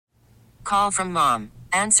Call from mom.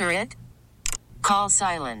 Answer it. Call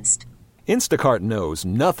silenced. Instacart knows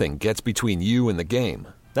nothing gets between you and the game.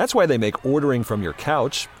 That's why they make ordering from your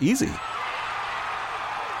couch easy.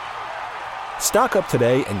 Stock up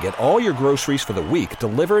today and get all your groceries for the week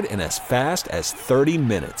delivered in as fast as 30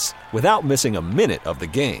 minutes without missing a minute of the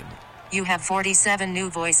game. You have 47 new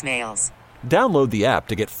voicemails. Download the app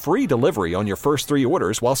to get free delivery on your first 3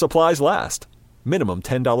 orders while supplies last. Minimum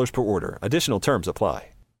 $10 per order. Additional terms apply.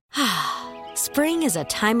 Spring is a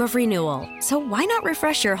time of renewal, so why not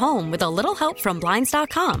refresh your home with a little help from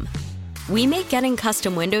Blinds.com? We make getting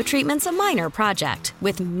custom window treatments a minor project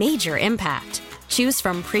with major impact. Choose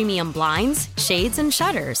from premium blinds, shades, and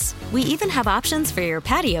shutters. We even have options for your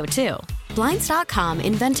patio, too. Blinds.com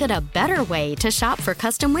invented a better way to shop for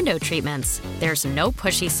custom window treatments. There's no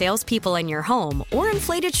pushy salespeople in your home or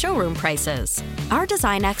inflated showroom prices. Our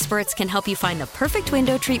design experts can help you find the perfect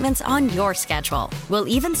window treatments on your schedule. We'll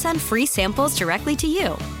even send free samples directly to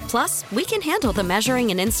you. Plus, we can handle the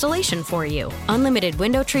measuring and installation for you. Unlimited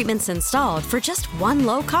window treatments installed for just one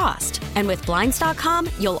low cost. And with Blinds.com,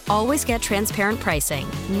 you'll always get transparent pricing.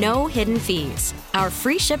 No hidden fees. Our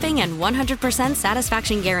free shipping and 100%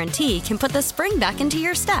 satisfaction guarantee can put the spring back into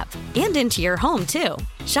your step and into your home, too.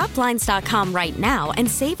 Shop Blinds.com right now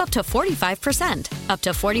and save up to 45%. Up to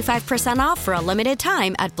 45% off for a limited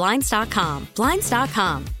time at Blinds.com.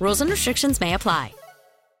 Blinds.com. Rules and restrictions may apply.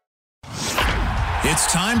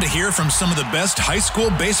 It's time to hear from some of the best high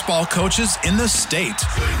school baseball coaches in the state.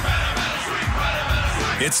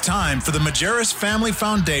 It's time for the Majerus Family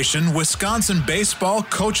Foundation Wisconsin Baseball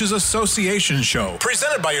Coaches Association Show,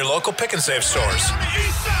 presented by your local Pick and Save stores.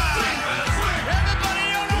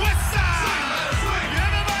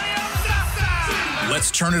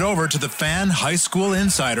 Let's turn it over to the fan high school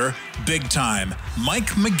insider, big time, Mike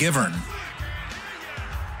McGivern.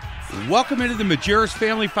 Welcome into the Majerus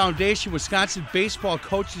Family Foundation Wisconsin Baseball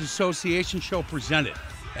Coaches Association Show, presented,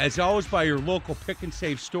 as always, by your local Pick and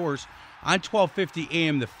Save stores on 1250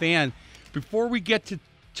 AM The Fan. Before we get to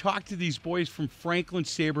talk to these boys from Franklin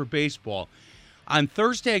Sabre Baseball, on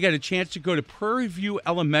Thursday I got a chance to go to Prairie View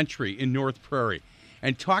Elementary in North Prairie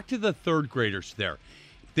and talk to the third graders there.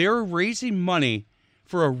 They're raising money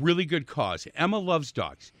for a really good cause. Emma Loves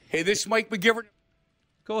Dogs. Hey, this is Mike McGivern.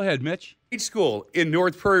 Go ahead, Mitch. School in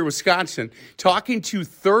North Prairie, Wisconsin, talking to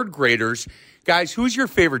third graders. Guys, who's your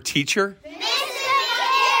favorite teacher? Mr. McGivern!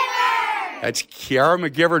 That's Kiara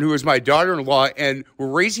McGivern, who is my daughter-in-law, and we're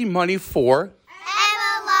raising money for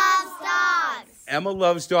Emma Loves Dogs. Emma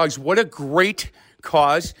Loves Dogs. What a great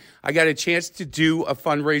cause. I got a chance to do a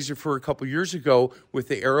fundraiser for a couple years ago with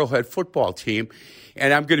the Arrowhead football team,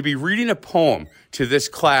 and I'm going to be reading a poem to this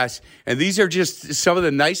class, and these are just some of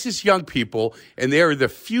the nicest young people, and they are the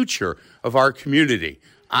future of our community.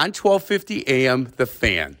 On 1250 AM, The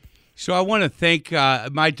Fan. So I want to thank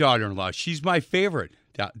my daughter-in-law. She's my favorite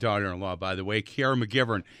daughter-in-law, by the way, Kiara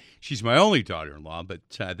McGivern. She's my only daughter-in-law, but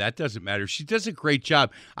that doesn't matter. She does a great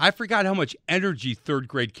job. I forgot how much energy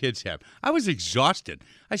third-grade kids have. I was exhausted.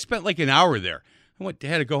 I spent like an hour there. Had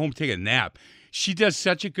to go home and take a nap. She does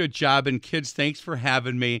such a good job, and kids, thanks for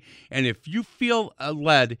having me. And if you feel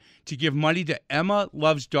led to give money to Emma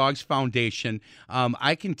Loves Dogs Foundation,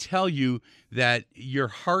 I can tell you that your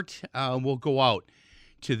heart will go out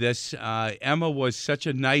to this. Emma was such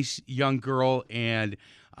a nice young girl, and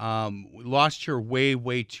lost her way,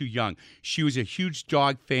 way too young. She was a huge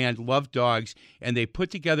dog fan, loved dogs, and they put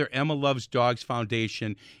together Emma Loves Dogs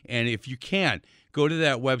Foundation. And if you can, go to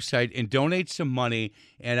that website and donate some money.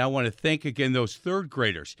 And I want to thank again those third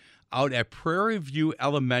graders out at Prairie View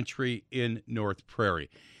Elementary in North Prairie.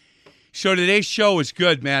 So today's show is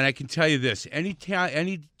good, man. I can tell you this. Any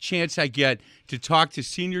chance I get to talk to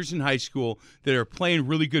seniors in high school that are playing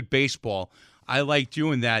really good baseball, I like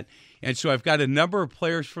doing that. And so I've got a number of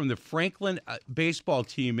players from the Franklin baseball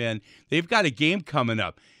team in. They've got a game coming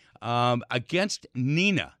up against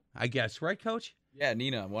Neenah, I guess. Right, Coach? Yeah,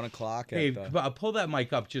 Neenah, 1 o'clock. Hey, pull that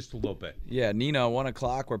mic up just a little bit. Yeah, Neenah, 1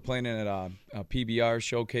 o'clock. We're playing at a PBR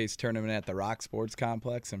showcase tournament at the Rock Sports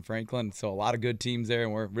Complex in Franklin. So a lot of good teams there,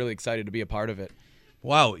 and we're really excited to be a part of it.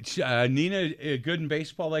 Wow. Neenah good in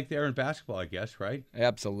baseball like they are in basketball, I guess, right?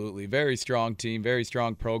 Absolutely. Very strong team, very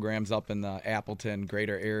strong programs up in the Appleton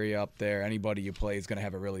greater area up there. Anybody you play is going to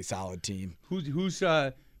have a really solid team. Who's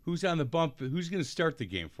on the bump? Who's going to start the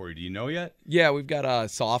game for you? Do you know yet? Yeah, we've got a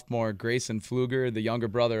sophomore, Grayson Pfluger, the younger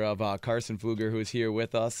brother of Carson Pfluger, who's here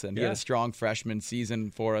with us. And he had a strong freshman season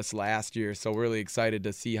for us last year. So we're really excited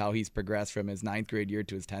to see how he's progressed from his 9th grade year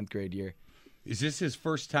to his 10th grade year. Is this his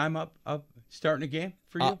first time up starting a game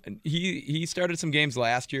for you? He started some games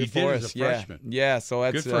last year He for did us. as a freshman. Yeah, so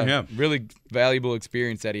that's Good for him. really valuable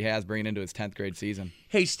experience that he has bringing into his 10th grade season.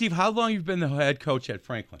 Hey, Steve, how long you been the head coach at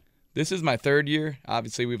Franklin? This is my third year.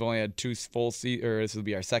 Obviously, we've only had two full season, or this will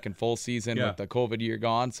be our second full season with the COVID year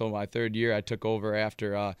gone. So my third year, I took over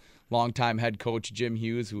after longtime head coach Jim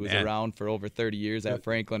Hughes, who was around for over 30 years at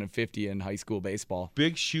Franklin and 50 in high school baseball.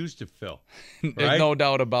 Big shoes to fill. There's right? no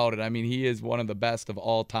doubt about it. I mean, he is one of the best of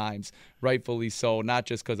all times, rightfully so, not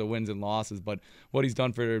just because of wins and losses, but what he's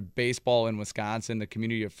done for baseball in Wisconsin, the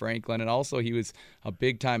community of Franklin, and also he was a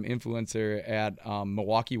big-time influencer at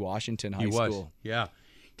Milwaukee, Washington High School. Yeah.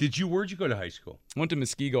 Where'd you go to high school? Went to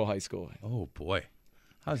Muskego High School. Oh, boy.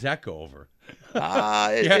 How's that go over?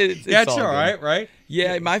 It's that's all all good. right?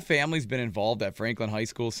 Yeah, my family's been involved at Franklin High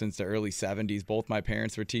School since the early 70s. Both my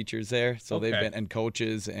parents were teachers there, so they've been and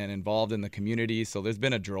coaches and involved in the community. So there's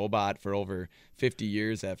been a Drobot for over 50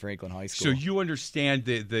 years at Franklin High School. So you understand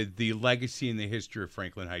the legacy and the history of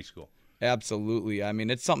Franklin High School? Absolutely. I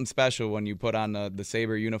mean, it's something special when you put on the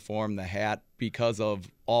Sabre uniform, the hat, because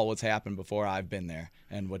of all what's happened before I've been there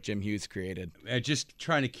and what Jim Hughes created. And just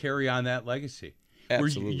trying to carry on that legacy.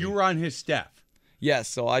 Absolutely. You were on his staff. Yes,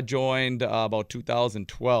 so I joined about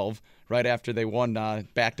 2012, right after they won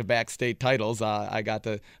back-to-back state titles.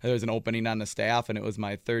 There was an opening on the staff, and it was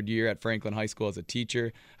my third year at Franklin High School as a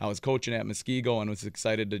teacher. I was coaching at Muskego and was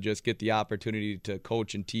excited to just get the opportunity to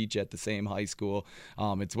coach and teach at the same high school.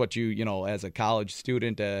 It's what you as a college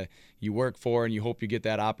student, you work for, and you hope you get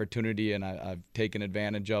that opportunity, and I've taken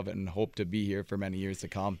advantage of it and hope to be here for many years to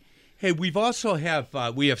come. Hey, we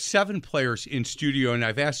have 7 players in studio, and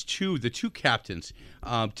I've asked the two captains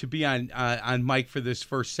to be on mic for this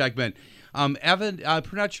first segment. Evan,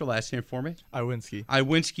 pronounce your last name for me.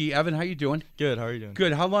 Iwinski. Evan, how you doing? Good. How are you doing?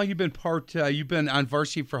 Good. How long you been you've been on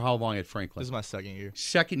varsity for how long at Franklin? This is my second year.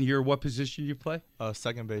 Second year. What position do you play?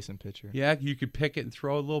 Second base and pitcher. Yeah, you could pick it and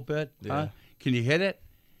throw a little bit. Yeah. Huh? Can you hit it?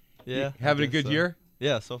 Yeah. Having a good year?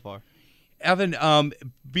 Yeah, so far. Evan,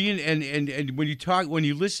 being and when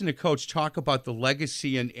you listen to Coach talk about the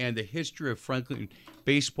legacy and the history of Franklin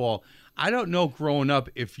baseball, I don't know growing up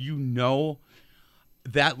if you know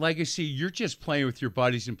that legacy. You're just playing with your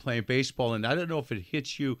buddies and playing baseball, and I don't know if it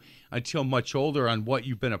hits you until much older on what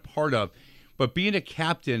you've been a part of. But being a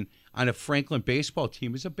captain on a Franklin baseball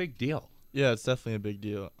team is a big deal. Yeah, it's definitely a big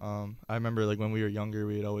deal. I remember when we were younger,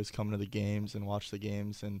 we'd always come to the games and watch the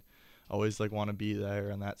games and always want to be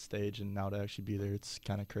there on that stage, and now to actually be there, it's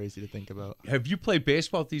kind of crazy to think about. Have you played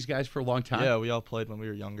baseball with these guys for a long time? Yeah, we all played when we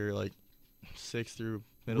were younger, 6th through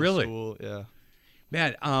middle school. Yeah.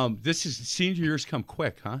 Man, senior years come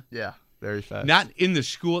quick, huh? Yeah, very fast. Not in the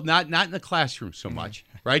school, not in the classroom so much,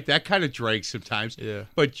 right? That kind of drags sometimes. Yeah.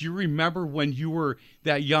 But you remember when you were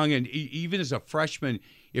that young, and even as a freshman,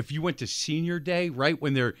 if you went to senior day, right,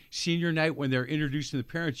 when they're senior night, when they're introducing the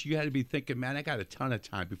parents, you had to be thinking, man, I got a ton of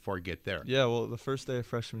time before I get there. Yeah, well, the first day of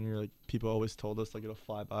freshman year, people always told us it'll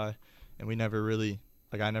fly by, and we never really,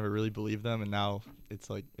 I never really believed them, and now it's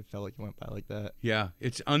it felt like it went by like that. Yeah,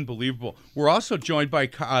 it's unbelievable. We're also joined by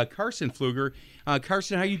Carson Pfluger.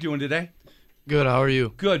 Carson, how you doing today? Good. How are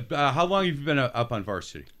you? Good. How long have you been up on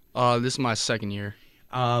varsity? This is my second year.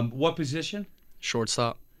 What position?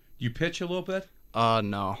 Shortstop. You pitch a little bit?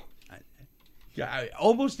 No. Yeah,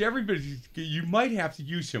 almost everybody. You might have to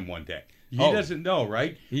use him one day. He doesn't know,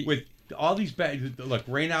 right? With all these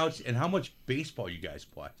rainouts and how much baseball you guys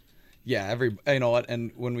play. Yeah, you know what?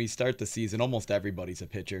 And when we start the season, almost everybody's a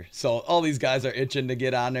pitcher. So all these guys are itching to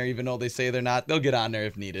get on there, even though they say they're not. They'll get on there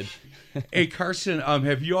if needed. Hey, Carson,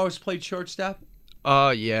 have you always played shortstop?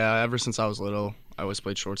 Yeah. Ever since I was little, I always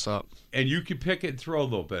played shortstop. And you can pick it and throw a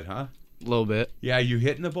little bit, huh? A little bit. Yeah, you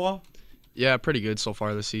hitting the ball? Yeah, pretty good so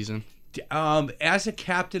far this season. As a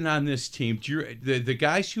captain on this team, the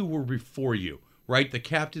guys who were before you, right, the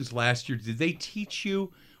captains last year, did they teach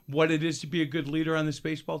you what it is to be a good leader on this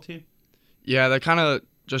baseball team? Yeah, they kind of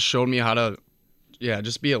just showed me how to,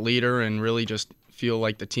 just be a leader and really just feel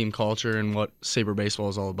like the team culture and what Sabre baseball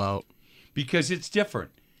is all about. Because it's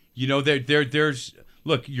different. There's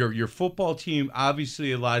look, your football team,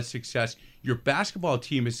 obviously a lot of success. Your basketball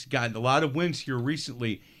team has gotten a lot of wins here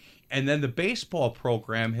recently. And then the baseball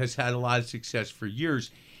program has had a lot of success for years.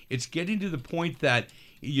 It's getting to the point that,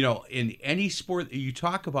 in any sport that you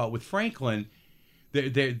talk about with Franklin,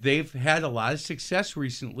 they've had a lot of success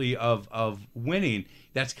recently of winning.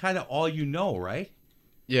 That's kind of all you know, right?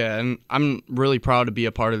 Yeah, and I'm really proud to be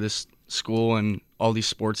a part of this school and all these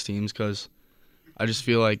sports teams because I just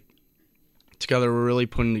feel like together we're really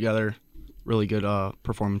putting together really good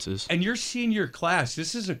performances. And your senior class,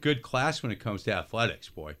 this is a good class when it comes to athletics,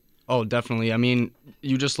 boy. Oh, definitely. I mean,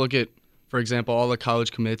 you just look at, for example, all the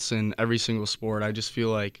college commits in every single sport. I just feel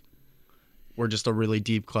like we're just a really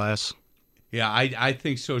deep class. Yeah, I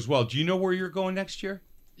think so as well. Do you know where you're going next year?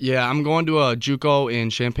 Yeah, I'm going to a JUCO in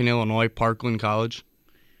Champaign, Illinois, Parkland College.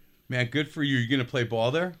 Man, good for you. You're going to play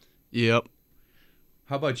ball there? Yep.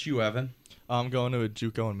 How about you, Evan? I'm going to a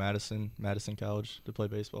JUCO in Madison College to play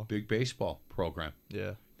baseball. Big baseball program.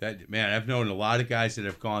 Yeah. Man, I've known a lot of guys that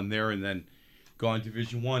have gone there and then gone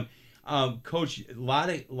Division I. Coach, a lot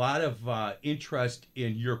of interest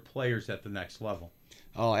in your players at the next level.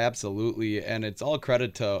 Oh, absolutely. And it's all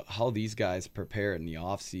credit to how these guys prepare in the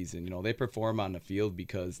off season. They perform on the field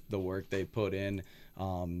because the work they put in,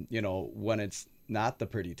 when it's not the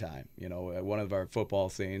pretty time. One of our football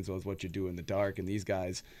sayings was what you do in the dark, and these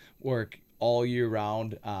guys work all year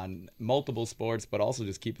round on multiple sports, but also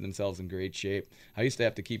just keeping themselves in great shape. I used to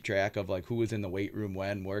have to keep track of who was in the weight room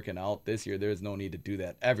when working out. This year, there's no need to do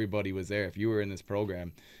that. Everybody was there. If you were in this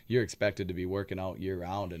program, you're expected to be working out year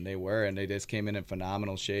round, and they were, and they just came in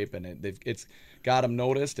phenomenal shape, and it's got them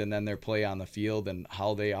noticed, and then their play on the field and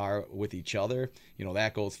how they are with each other,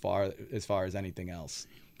 that goes as far as anything else.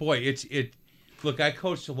 Boy, look, I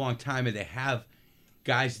coached a long time, and they have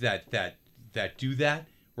guys that do that.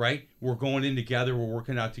 Right? We're going in together. We're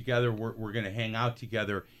working out together. We're going to hang out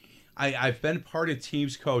together. I've been part of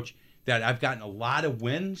teams, Coach, that I've gotten a lot of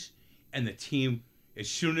wins, and the team, as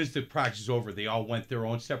soon as the practice is over, they all went their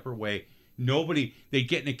own separate way. They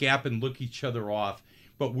get in a gap and look each other off,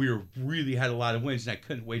 but we really had a lot of wins, and I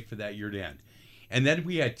couldn't wait for that year to end. And then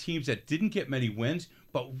we had teams that didn't get many wins,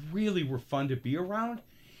 but really were fun to be around.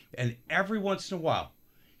 And every once in a while,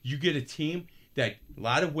 you get a team that a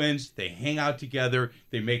lot of wins, they hang out together,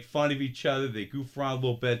 they make fun of each other, they goof around a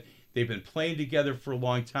little bit, they've been playing together for a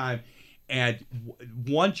long time, and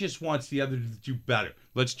one just wants the other to do better.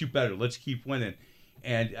 Let's do better. Let's keep winning.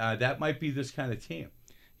 And that might be this kind of team.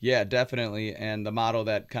 Yeah, definitely. And the motto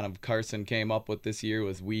that kind of Carson came up with this year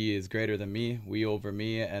was "We is greater than me, we over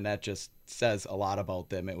me," and that just says a lot about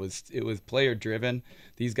them. It was player driven.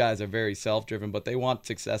 These guys are very self-driven, but they want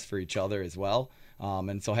success for each other as well.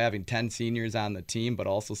 And so having 10 seniors on the team, but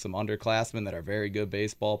also some underclassmen that are very good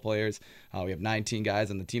baseball players. We have 19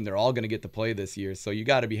 guys on the team. They're all going to get to play this year. So you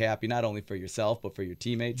got to be happy not only for yourself, but for your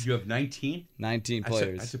teammates. You have 19? 19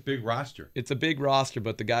 players. That's a big roster. It's a big roster,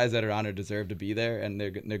 but the guys that are on it deserve to be there, and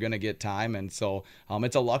they're going to get time. And so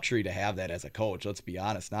it's a luxury to have that as a coach. Let's be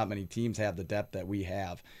honest. Not many teams have the depth that we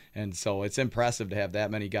have. And so it's impressive to have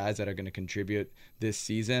that many guys that are going to contribute this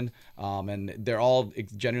season. And they're all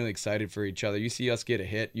genuinely excited for each other. You see us get a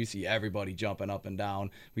hit, you see everybody jumping up and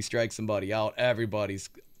down. We strike somebody out, everybody's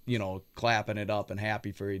clapping it up and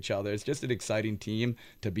happy for each other. It's just an exciting team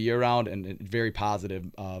to be around, and a very positive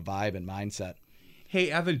vibe and mindset.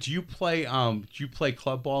 Hey, Evan, do you play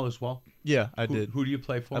club ball as well? Yeah, I did. Who do you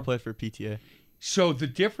play for? I played for PTA. So the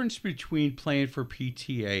difference between playing for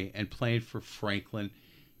PTA and playing for Franklin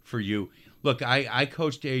for you, look, I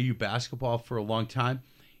coached AAU basketball for a long time,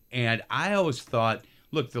 and I always thought,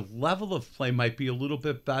 look, the level of play might be a little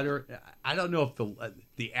bit better. I don't know if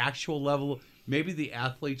the actual level, maybe the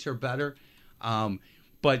athletes are better,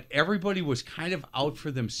 but everybody was kind of out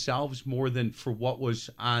for themselves more than for what was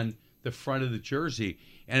on the front of the jersey.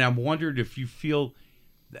 And I'm wondering if you feel,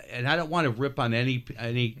 and I don't want to rip on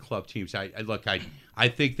any club teams. I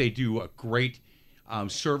think they do a great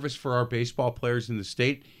service for our baseball players in the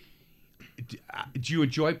state. Do you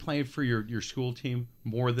enjoy playing for your school team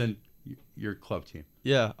more than your club team?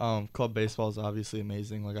 Yeah, club baseball is obviously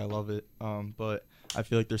amazing. I love it. But I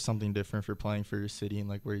feel like there's something different for playing for your city and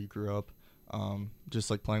where you grew up.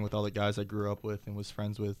 Just playing with all the guys I grew up with and was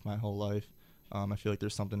friends with my whole life. I feel like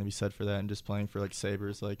there's something to be said for that. And just playing for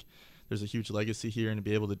Sabres, there's a huge legacy here, and to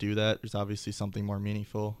be able to do that, there's obviously something more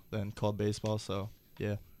meaningful than club baseball. So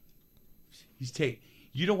yeah.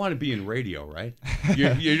 You don't want to be in radio, right?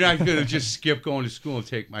 You're not going to just skip going to school and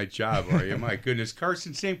take my job, are you? My goodness.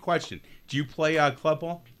 Carson, same question. Do you play club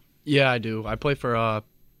ball? Yeah, I do. I play for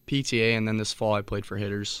PTA, and then this fall I played for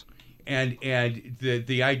Hitters. And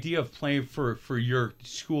the idea of playing for your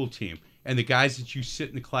school team and the guys that you sit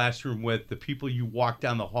in the classroom with, the people you walk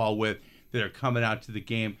down the hall with that are coming out to the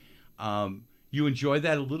game, you enjoy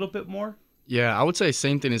that a little bit more? Yeah, I would say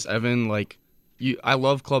same thing as Evan. I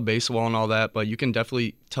love club baseball and all that, but you can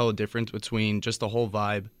definitely tell a difference between just the whole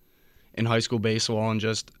vibe in high school baseball and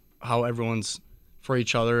just how everyone's for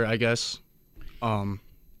each other, I guess.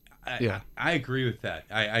 Yeah. I agree with that.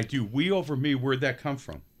 I do. We over me, where'd that come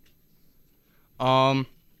from? I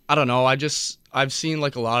don't know. I've seen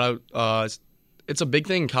a lot of it's a big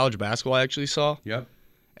thing in college basketball, I actually saw. Yep.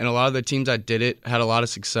 And a lot of the teams that did it had a lot of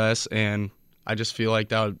success, and I just feel like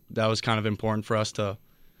that was kind of important for us to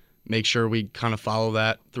make sure we kind of follow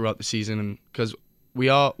that throughout the season, and because we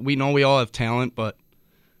know we all have talent, but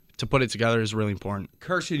to put it together is really important.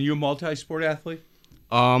 Carson, you a multi-sport athlete?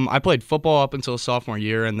 I played football up until sophomore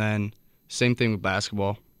year, and then same thing with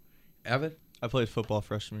basketball. Evan? I played football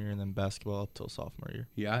freshman year and then basketball up till sophomore year.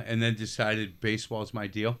 Yeah, and then decided baseball is my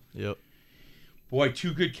deal? Yep. Boy,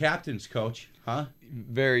 2 good captains, Coach, huh?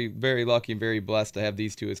 Very, very lucky and very blessed to have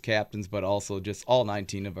these 2 as captains, but also just all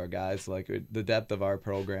 19 of our guys. Like, the depth of our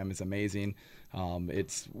program is amazing.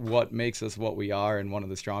 It's what makes us what we are, and one of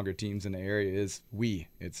the stronger teams in the area is we.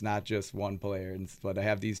 It's not just one player. But to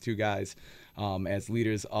have these 2 guys as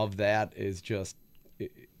leaders of that is just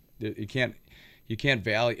you can't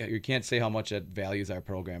say how much it values our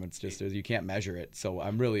program. It's just you can't measure it. So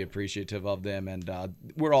I'm really appreciative of them, and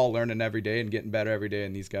we're all learning every day and getting better every day,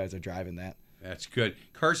 and these guys are driving that. That's good.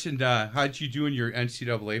 Carson, how'd you do in your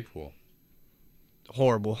NCAA pool?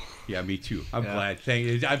 Horrible. Yeah, me too. I'm glad.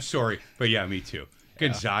 I'm sorry, but yeah, me too.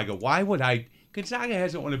 Gonzaga. Why would I? Gonzaga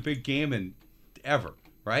hasn't won a big game in ever,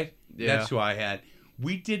 right? Yeah. That's who I had.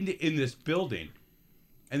 We didn't in this building,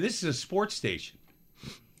 and this is a sports station.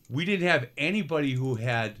 We didn't have anybody who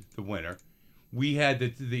had the winner. We had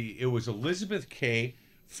it was Elizabeth Kay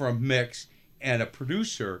from Mix and a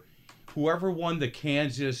producer. Whoever won the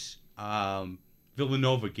Kansas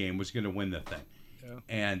Villanova game was going to win the thing. Yeah.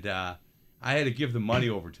 And I had to give the money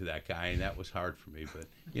over to that guy, and that was hard for me. But,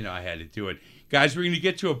 I had to do it. Guys, we're going to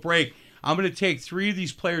get to a break. I'm going to take 3 of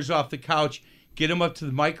these players off the couch, get them up to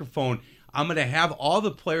the microphone. I'm going to have all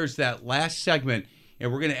the players that last segment,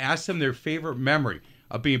 and we're going to ask them their favorite memory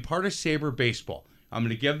of being part of Sabre baseball. I'm going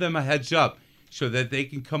to give them a heads up so that they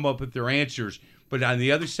can come up with their answers. But on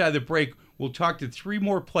the other side of the break, we'll talk to 3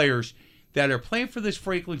 more players that are playing for this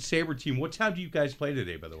Franklin Sabre team. What time do you guys play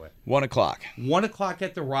today, by the way? 1 o'clock. 1 o'clock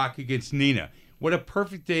at the Rock against Neenah. What a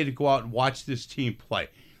perfect day to go out and watch this team play.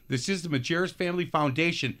 This is the Majerus Family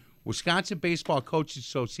Foundation Wisconsin Baseball Coaches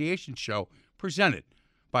Association show presented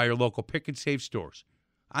by your local Pick and Save stores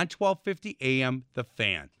on 1250 AM The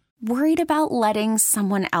Fan. Worried about letting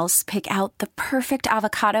someone else pick out the perfect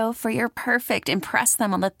avocado for your perfect impress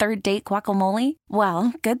them on the 3rd date guacamole?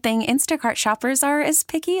 Well, good thing Instacart shoppers are as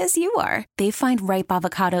picky as you are. They find ripe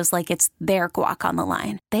avocados like it's their guac on the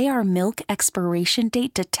line. They are milk expiration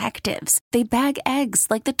date detectives. They bag eggs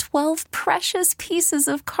like the 12 precious pieces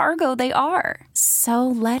of cargo they are. So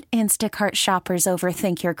let Instacart shoppers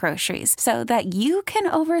overthink your groceries so that you can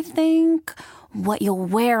overthink what you'll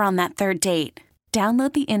wear on that 3rd date.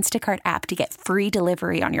 Download the Instacart app to get free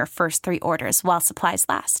delivery on your first 3 orders while supplies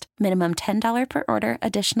last. Minimum $10 per order.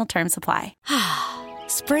 Additional terms apply.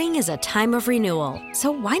 Spring is a time of renewal,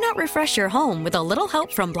 so why not refresh your home with a little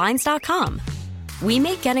help from Blinds.com? We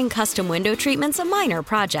make getting custom window treatments a minor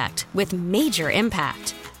project with major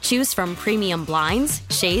impact. Choose from premium blinds,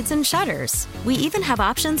 shades, and shutters. We even have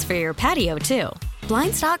options for your patio, too.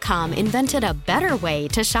 Blinds.com invented a better way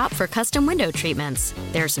to shop for custom window treatments.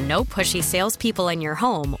 There's no pushy salespeople in your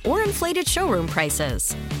home or inflated showroom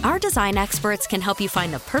prices. Our design experts can help you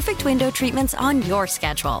find the perfect window treatments on your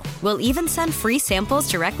schedule. We'll even send free samples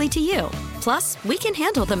directly to you. Plus, we can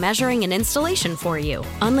handle the measuring and installation for you.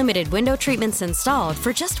 Unlimited window treatments installed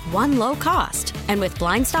for just one low cost. And with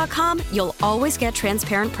Blinds.com, you'll always get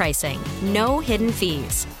transparent pricing. No hidden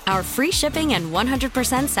fees. Our free shipping and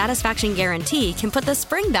 100% satisfaction guarantee can put the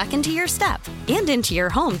spring back into your step and into your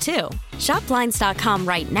home, too. Shop Blinds.com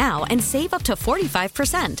right now and save up to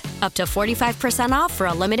 45%. Up to 45% off for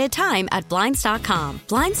a limited time at Blinds.com.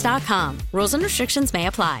 Blinds.com. Rules and restrictions may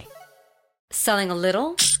apply. Selling a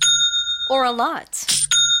little or a lot?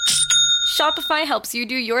 Shopify helps you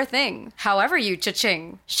do your thing, however you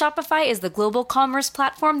cha-ching. Shopify is the global commerce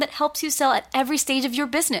platform that helps you sell at every stage of your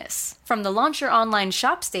business. From the launch your online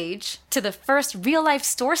shop stage, to the first real-life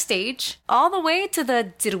store stage, all the way to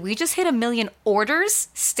the did we just hit 1 million orders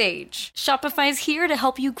stage. Shopify's here to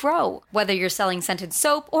help you grow. Whether you're selling scented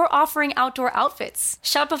soap or offering outdoor outfits,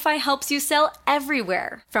 Shopify helps you sell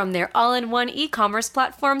everywhere. From their all-in-one e-commerce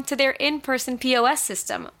platform to their in-person POS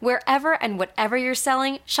system, wherever and whatever you're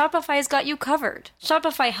selling, Shopify's got you covered.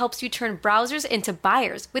 Shopify helps you turn browsers into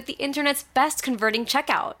buyers with the internet's best converting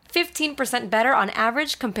checkout. 15% better on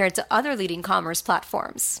average compared to other leading commerce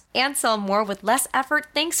platforms. And sell more with less effort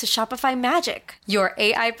thanks to Shopify Magic, your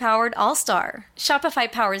AI-powered all-star.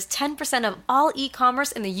 Shopify powers 10% of all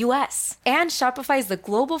e-commerce in the U.S. And Shopify is the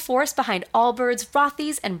global force behind Allbirds,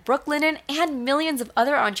 Rothy's, and Brooklinen, and millions of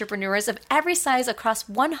other entrepreneurs of every size across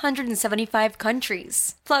 175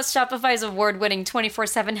 countries. Plus, Shopify's award-winning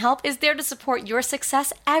 24/7 help is there there to support your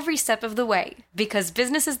success every step of the way. Because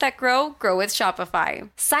businesses that grow, grow with Shopify.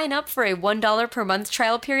 Sign up for a $1 per month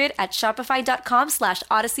trial period at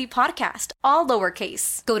shopify.com/Odyssey Podcast, all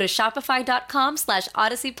lowercase. Go to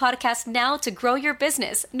shopify.com/Odyssey Podcast now to grow your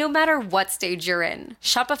business, no matter what stage you're in.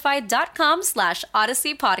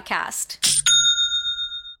 Shopify.com/Odyssey Podcast.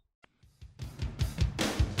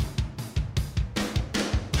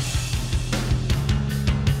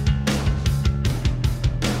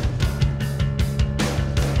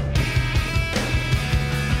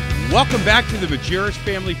 Welcome back to the Majerus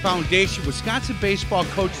Family Foundation Wisconsin Baseball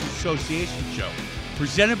Coaches Association show,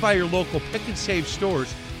 presented by your local Pick and Save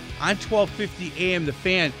stores on 1250 AM The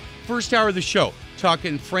Fan. First hour of the show,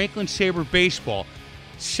 talking Franklin Sabre baseball.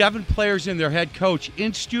 7 players and their head coach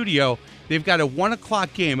in studio. They've got a 1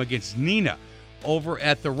 o'clock game against Neenah over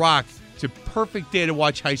at The Rock. It's a perfect day to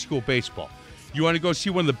watch high school baseball. You want to go see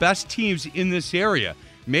one of the best teams in this area,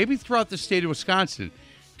 maybe throughout the state of Wisconsin,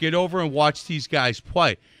 get over and watch these guys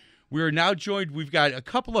play. We are now joined. We've got a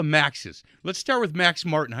couple of Maxes. Let's start with Max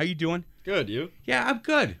Martin. How you doing? Good. You? Yeah, I'm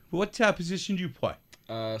good. What position do you play?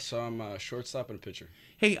 So I'm a shortstop and a pitcher.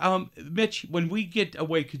 Hey, Mitch, when we get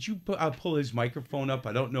away, could you pull his microphone up?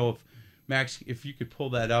 I don't know if, Max, if you could pull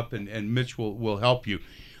that up, and Mitch will help you.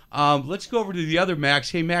 Let's go over to the other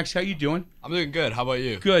Max. Hey, Max, how you doing? I'm doing good. How about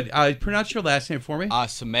you? Good. Pronounce your last name for me.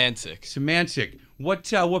 Szymanczyk. Szymanczyk.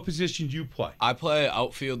 What position do you play? I play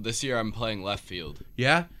outfield. This year I'm playing left field.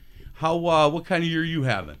 Yeah? How? What kind of year are you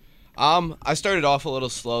having? I started off a little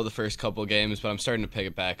slow the first couple of games, but I'm starting to pick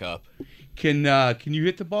it back up. Can you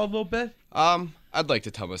hit the ball a little bit? I'd like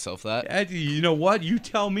to tell myself that. You know what? You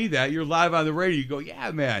tell me that. You're live on the radio. You go, yeah,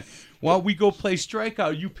 man. Why don't we go play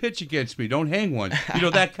strikeout? You pitch against me. Don't hang one. You know,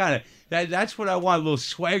 that kind of that's what I want. A little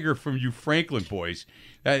swagger from you Franklin boys.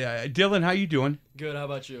 Dylan, how you doing? Good. How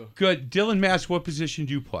about you? Good. Dylan Mass, what position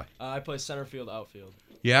do you play? I play center field, outfield.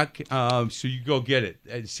 Yeah. So you go get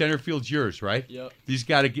it. Center field's yours, right? Yep. These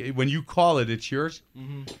got to get when you call it, it's yours.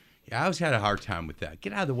 Mm-hmm. Yeah, I always had a hard time with that.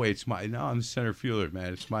 Get out of the way. I'm the center fielder,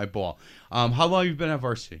 man. It's my ball. How long have you been at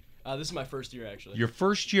varsity? This is my first year, actually. Your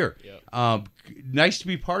first year. Yep. Nice to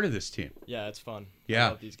be part of this team. Yeah, it's fun. Yeah. I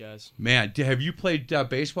love these guys. Man, have you played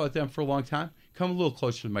baseball with them for a long time? Come a little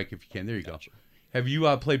closer to the mic if you can. There you go. Have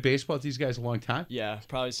you played baseball with these guys a long time? Yeah,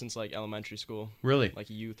 probably since like elementary school. Really?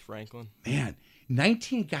 Like youth Franklin. Man,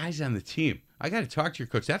 19 guys on the team. I got to talk to your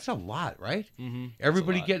coach. That's a lot, right? Mm-hmm.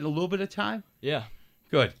 Everybody getting a little bit of time? Yeah.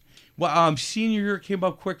 Good. Well, senior year came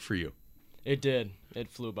up quick for you. It did.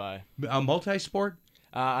 It flew by. Multi-sport?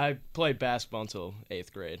 I played basketball until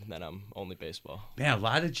 8th grade, then I'm only baseball. Man, a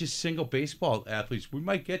lot of just single baseball athletes. We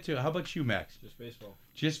might get to. How about you, Max? Just baseball.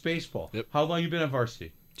 Just baseball. Yep. How long you been at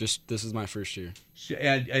varsity? This is my first year.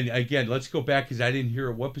 And again, let's go back because I didn't hear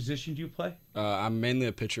it. What position do you play? I'm mainly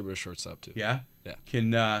a pitcher, but a shortstop too. Yeah? Yeah.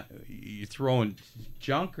 Can you throwing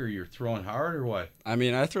junk or you're throwing hard or what? I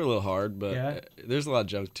mean, I throw a little hard, but there's a lot of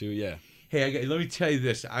junk too, yeah. Hey, let me tell you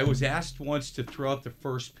this. I was asked once to throw out the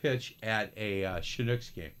first pitch at a Chinooks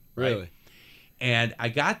game. Right? Really? And I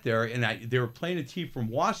got there, and they were playing a team from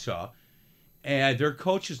Wausau, and their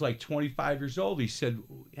coach is like 25 years old. He said,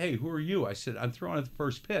 hey, who are you? I said, I'm throwing at the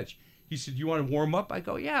first pitch. He said, you want to warm up? I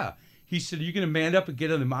go, yeah. He said, are you going to man up and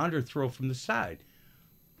get on the mound or throw from the side?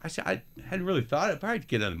 I said, I hadn't really thought it, but I'd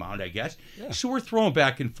get on the mound, I guess. Yeah. So we're throwing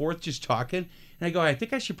back and forth, just talking. And I go, I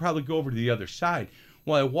think I should probably go over to the other side.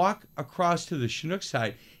 Well, I walk across to the Chinook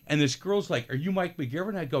side, and this girl's like, are you Mike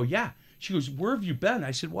McGivern? I go, yeah. She goes, where have you been? I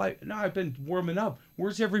said, why? No, I've been warming up.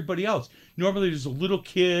 Where's everybody else? Normally there's a little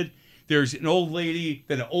kid, there's an old lady,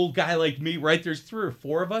 then an old guy like me, right? There's 3 or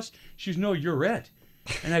 4 of us. She goes, no, you're it.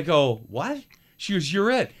 And I go, what? She goes, you're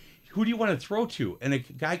it. Who do you want to throw to? And a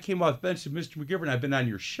guy came off the bench and said, Mr. McGivern, I've been on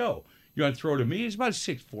your show. You want to throw to me? He's about a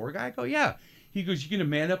 6'4" guy. I go, yeah. He goes, you're going to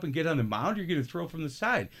man up and get on the mound, or you're going to throw from the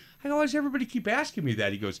side? I go, why does everybody keep asking me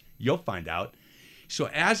that? He goes, you'll find out. So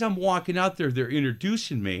as I'm walking out there, they're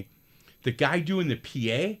introducing me. The guy doing the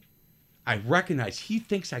PA, I recognize he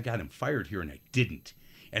thinks I got him fired here, and I didn't.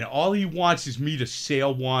 And all he wants is me to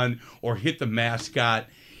sail one or hit the mascot.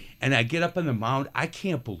 And I get up on the mound. I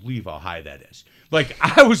can't believe how high that is. Like,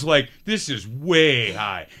 I was like, this is way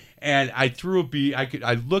high. And I threw a beat.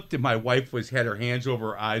 I looked at my wife, had her hands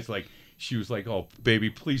over her eyes, like, she was like, oh,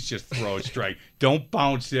 baby, please just throw a strike. Don't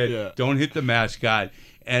bounce it. Yeah. Don't hit the mascot.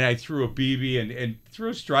 And I threw a BB and threw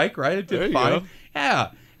a strike, right? It did fine.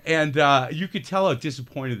 Yeah. And you could tell how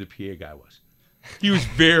disappointed the PA guy was. He was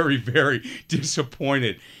very, very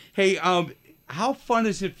disappointed. Hey, how fun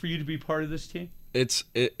is it for you to be part of this team? It's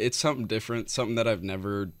something different, something that I've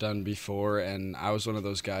never done before, and I was one of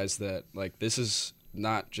those guys that, like, this is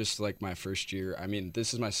not just like my first year. I mean,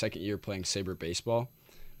 this is my second year playing Sabre baseball,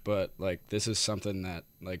 but like this is something that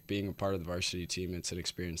like being a part of the varsity team, it's an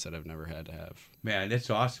experience that I've never had to have. Man, that's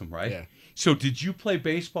awesome, right? Yeah. So did you play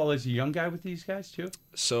baseball as a young guy with these guys too?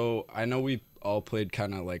 So I know we all played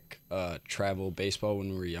kind of like travel baseball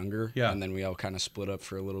when we were younger. Yeah. And then we all kind of split up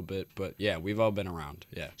for a little bit. But yeah, we've all been around.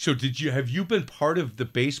 Yeah. So have you been part of the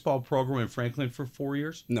baseball program in Franklin for 4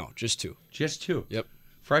 years? No, just 2. Just 2? Yep.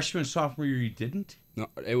 Freshman, sophomore year, you didn't? No,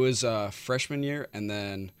 it was freshman year, and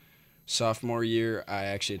then sophomore year I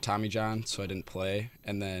actually had Tommy John, so I didn't play.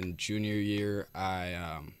 And then junior year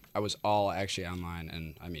I was all actually online,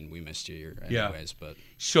 and I mean we missed a year anyways. But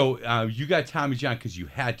so you got Tommy John because you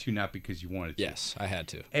had to, not because you wanted to. Yes, I had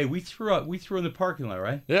to. Hey, we threw in the parking lot,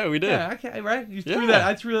 right? Yeah, we did. Yeah, okay, right. You threw that.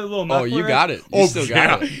 I threw that little knuckler. Oh, you got it. You still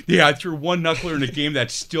got it. Yeah, I threw one knuckler in a game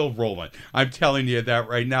that's still rolling. I'm telling you that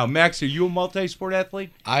right now. Max, are you a multi-sport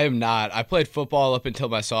athlete? I am not. I played football up until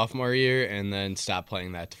my sophomore year, and then stopped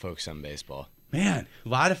playing that to focus on baseball. Man, a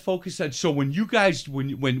lot of focus on. So when you guys,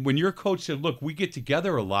 when your coach said, "Look, we get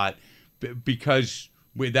together a lot because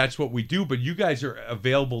that's what we do," but you guys are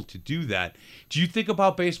available to do that. Do you think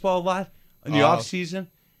about baseball a lot in the off season?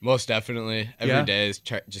 Most definitely. Every day is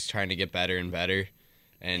just trying to get better and better,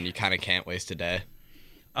 and you kind of can't waste a day.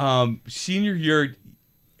 Senior year,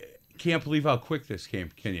 can't believe how quick this came.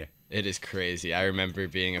 Can you? It is crazy. I remember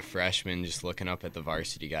being a freshman, just looking up at the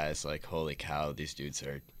varsity guys, like, holy cow, these dudes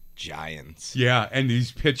are giants. Yeah, and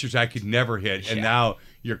these pitchers I could never hit, and now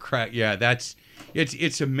you're crack. Yeah,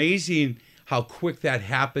 it's amazing how quick that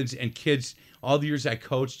happens. And kids, all the years I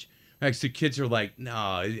coached, the kids are like,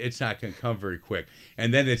 no, it's not going to come very quick.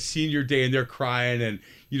 And then it's senior day, and they're crying, and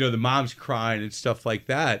the mom's crying and stuff like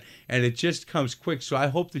that, and it just comes quick. So I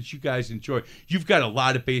hope that you guys enjoy. You've got a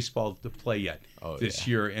lot of baseball to play yet this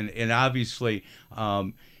year, and obviously.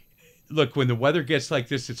 Look, when the weather gets like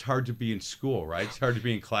this, it's hard to be in school, right? It's hard to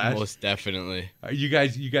be in class. Most definitely. Are you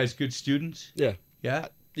guys good students? Yeah. Yeah?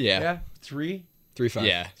 Yeah. 3? 3.5.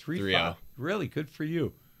 Yeah. 3.5. Really good for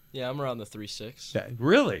you. Yeah, I'm around the 3.6.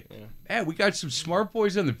 Really? Yeah. Man, we got some smart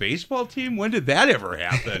boys on the baseball team. When did that ever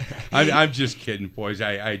happen? I'm just kidding, boys.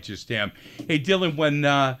 I just am. Hey, Dylan,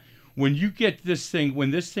 when you get this thing,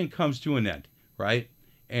 when this thing comes to an end, right?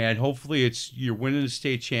 And hopefully you're winning a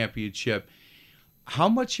state championship. How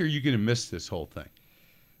much are you going to miss this whole thing?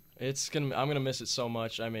 I'm gonna miss it so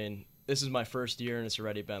much. I mean, this is my first year, and it's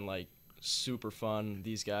already been like super fun.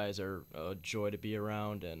 These guys are a joy to be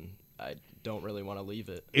around, and I don't really want to leave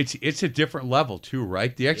it. It's a different level too,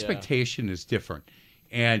 right? The expectation is different,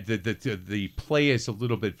 and the play is a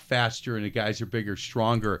little bit faster, and the guys are bigger,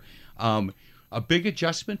 stronger. A big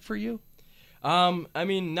adjustment for you? I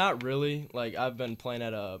mean, not really. Like, I've been playing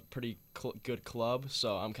at a pretty good club,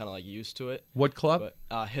 so I'm kind of like used to it. What club?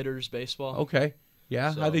 But, Hitters Baseball. Okay.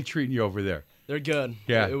 Yeah. So, how they treating you over there? They're good.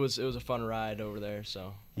 Yeah. It was a fun ride over there.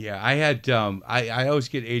 So. Yeah, I had I always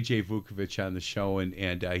get AJ Vukovic on the show,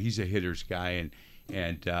 and he's a Hitters guy,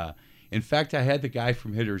 and in fact I had the guy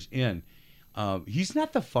from Hitters in. He's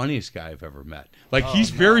not the funniest guy I've ever met. Like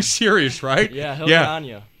he's very serious, right? Yeah, he'll get on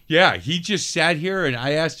you. Yeah, he just sat here, and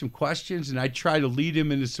I asked him questions, and I tried to lead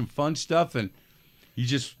him into some fun stuff, and he's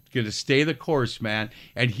just going to stay the course, man.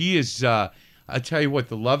 And he is, I tell you what,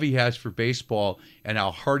 the love he has for baseball and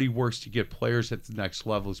how hard he works to get players at the next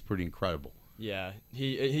level is pretty incredible. Yeah,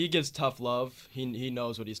 he gives tough love. He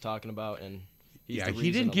knows what he's talking about, and he's the he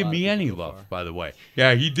reason didn't a give lot of me people any go love, far. by the way.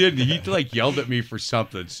 Yeah, he did. He like yelled at me for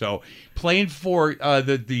something. So playing for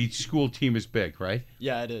the school team is big, right?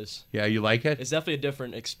 Yeah, it is. Yeah, you like it? It's definitely a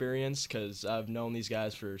different experience because I've known these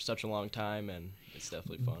guys for such a long time, and it's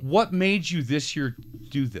definitely fun. What made you this year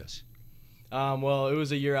do this? Well, it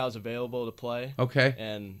was a year I was available to play. Okay.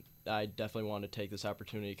 And I definitely wanted to take this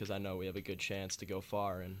opportunity because I know we have a good chance to go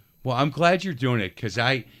far. And well, I'm glad you're doing it because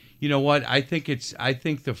you know what? I think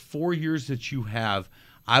the 4 years that you have,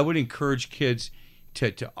 I would encourage kids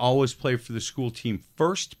to always play for the school team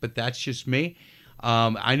first, but that's just me.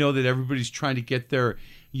 I know that everybody's trying to get their,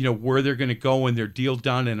 where they're going to go and their deal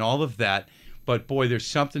done and all of that. But boy, there's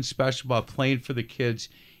something special about playing for the kids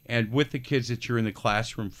and with the kids that you're in the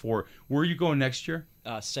classroom for. Where are you going next year?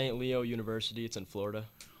 St. Leo University. It's in Florida.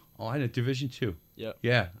 Oh, I know, Division II. Yep.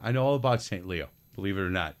 Yeah, I know all about St. Leo, believe it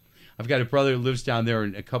or not. I've got a brother who lives down there,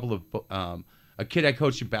 and a couple of a kid I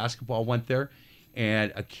coached in basketball went there,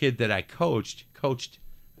 and a kid that I coached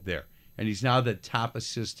there, and he's now the top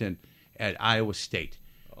assistant at Iowa State.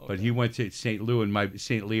 Okay. But he went to St. Leo, and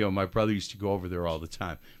my brother used to go over there all the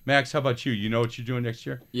time. Max, how about you? You know what you're doing next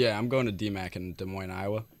year? Yeah, I'm going to DMAC in Des Moines,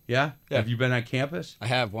 Iowa. Yeah? Have you been on campus? I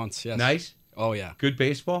have once, yes. Nice? Oh, yeah. Good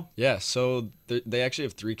baseball? Yeah, so they actually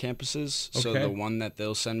have 3 campuses. So Okay. the one that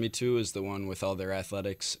they'll send me to is the one with all their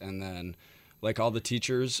athletics. And then, like, all the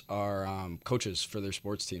teachers are coaches for their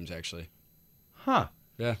sports teams, actually. Huh.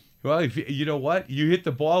 Yeah. Well, if you know what? You hit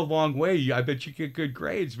the ball a long way. I bet you get good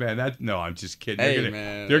grades, man. No, I'm just kidding. Hey,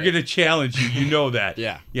 They're gonna challenge you. You know that.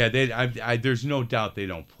 Yeah. Yeah, there's no doubt they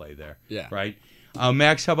don't play there. Yeah. Right?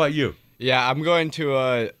 Max, how about you? Yeah, I'm going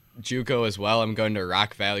to JUCO as well. I'm going to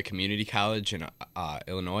Rock Valley Community College in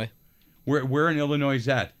Illinois. Where in Illinois is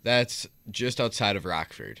that? That's just outside of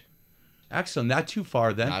Rockford. Excellent. Not too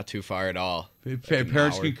far then. Not too far at all.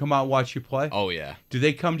 Parents can come out and watch you play? Oh, yeah. Do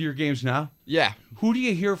they come to your games now? Yeah. Who do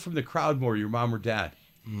you hear from the crowd more, your mom or dad?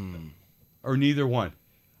 Or neither one?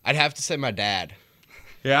 I'd have to say my dad.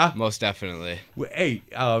 Yeah? Most definitely. Well, hey,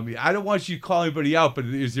 I don't want you to call anybody out, but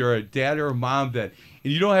is there a dad or a mom that,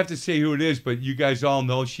 and you don't have to say who it is, but you guys all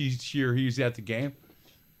know she or he's at the game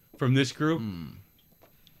from this group?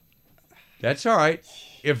 That's all right.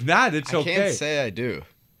 If not, it's okay. I can't say I do.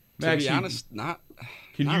 Max, to be honest, not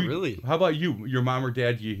really. How about you? Your mom or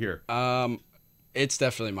dad, do you hear? It's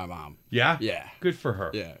definitely my mom. Yeah? Yeah. Good for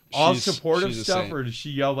her. Yeah. All She's supportive the stuff, same. or does she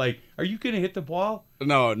yell like, are you going to hit the ball?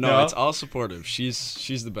 No, it's all supportive.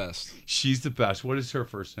 She's the best. She's the best. What is her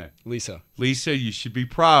first name? Lisa. Lisa, you should be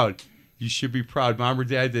proud. You should be proud. Mom or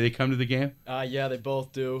dad, did they come to the game? Yeah, they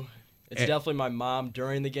both do. It's And- definitely my mom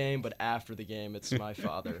during the game, but after the game, it's my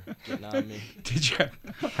father getting on me. Did you?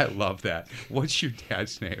 I love that. What's your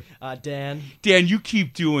dad's name? Dan. Dan, you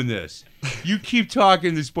keep doing this. You keep talking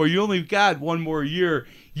to this boy. You only got one more year.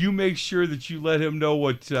 You make sure that you let him know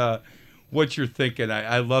what you're thinking.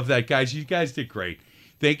 I love that, guys. You guys did great.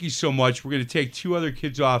 Thank you so much. We're going to take 2 other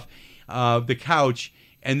kids off the couch.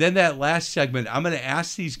 And then that last segment, I'm going to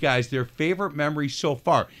ask these guys their favorite memory so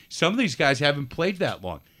far. Some of these guys haven't played that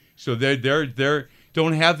long. So they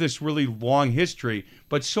don't have this really long history,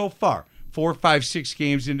 but so far, 4, 5, 6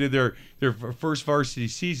 games into their first varsity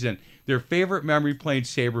season, their favorite memory playing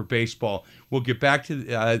Sabre baseball. We'll get back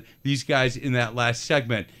to these guys in that last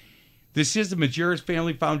segment. This is the Majerus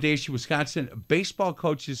Family Foundation Wisconsin Baseball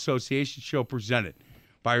Coaches Association show presented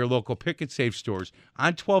by your local Pick and Save stores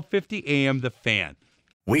on 1250 AM The Fan.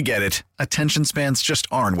 We get it. Attention spans just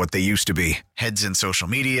aren't what they used to be. Heads in social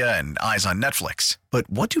media and eyes on Netflix. But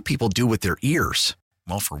what do people do with their ears?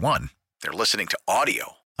 Well, for one, they're listening to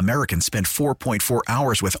audio. Americans spend 4.4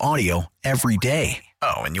 hours with audio every day.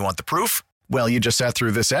 Oh, and you want the proof? Well, you just sat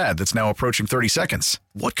through this ad that's now approaching 30 seconds.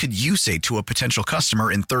 What could you say to a potential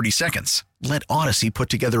customer in 30 seconds? Let Odyssey put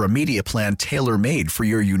together a media plan tailor-made for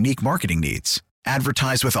your unique marketing needs.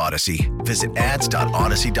 Advertise with Odyssey. Visit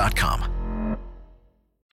ads.odyssey.com.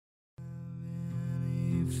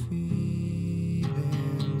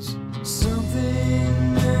 Something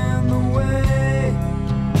in the way.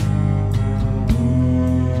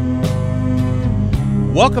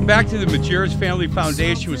 Welcome back to the Majerus Family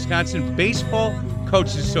Foundation Wisconsin Baseball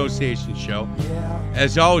Coaches Association show.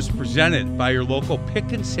 As always, presented by your local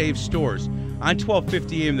Pick and Save stores on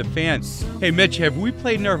 1250 AM The Fan. Hey, Mitch, have we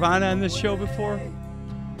played Nirvana on this show before?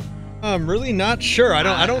 I'm really not sure.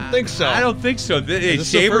 I don't think so. I don't think so. They This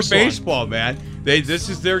is the Sabre first one. baseball, man. This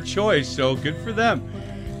is their choice, so good for them.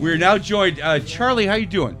 We're now joined. Charlie, how you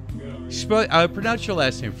doing? Pronounce your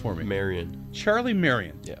last name for me. Marion. Charlie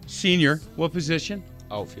Marion. Yeah. Senior. What position?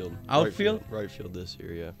 Outfield. Outfield? Right field this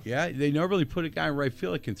year, yeah. Yeah, they normally put a guy in right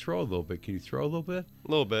field that can throw a little bit. Can you throw a little bit? A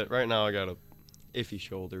little bit. Right now I got a iffy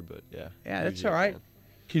shoulder, but yeah. Yeah, that's usually all right. can.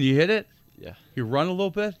 Can you hit it? Yeah. You run a little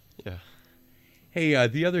bit? Yeah. Hey,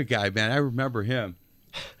 the other guy, man, I remember him.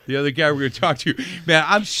 The other guy we're going to talk to. Man,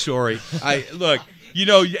 I'm sorry. Look, you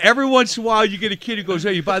know, every once in a while you get a kid who goes,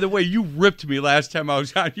 hey, by the way, you ripped me last time I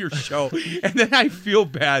was on your show. And then I feel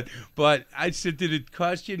bad. But I said, did it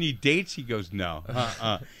cost you any dates? He goes, no.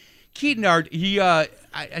 Keaton Art, I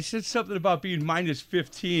said something about being minus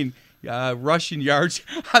 15 rushing yards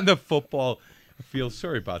on the football field.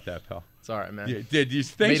 Sorry about that, pal. It's all right, man. Yeah,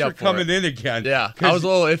 thanks Made for up for coming it. in again. Yeah, I was a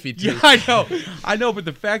little iffy, too. Yeah, I know, but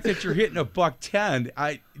the fact that you're hitting a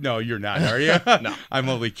 $110, no, you're not, are you? No. I'm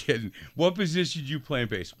only kidding. What position do you play in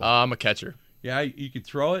baseball? I'm a catcher. Yeah, you can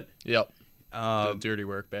throw it? Yep. Doing dirty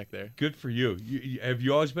work back there. Good for you. Have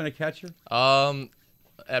you always been a catcher?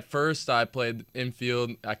 At first, I played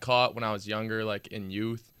infield. I caught when I was younger, like in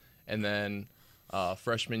youth, and then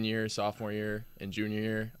freshman year, sophomore year, and junior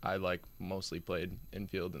year, I mostly played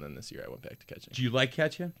infield, and then this year I went back to catching. Do you like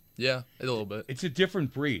catching? Yeah, a little bit. It's a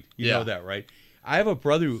different breed. You Yeah. know that, right? I have a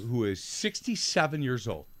brother who is 67 years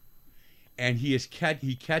old, and he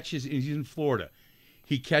catches. He's in Florida.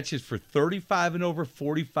 He catches for 35 and over,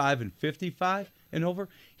 45 and 55 and over.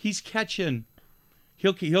 He's catching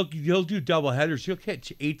He'll do double headers. He'll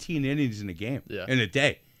catch 18 innings in a game in a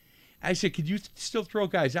day. I said, could you still throw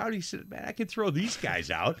guys out? He said, man, I can throw these guys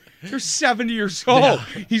out. They're 70 years old.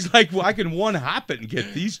 Yeah. He's like, well, I can one-hop it and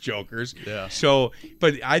get these jokers. Yeah. So,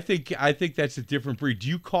 but I think that's a different breed. Do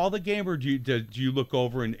you call the game, or do you look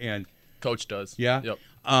over and Coach does. Yeah?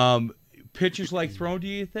 Yep. Pitchers like throwing, do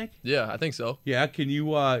you think? Yeah, I think so. Yeah, can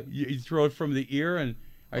you you throw it from the ear? And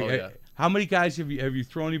yeah. How many guys have you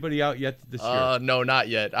thrown anybody out yet this year? No, not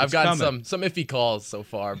yet. I've gotten some iffy calls so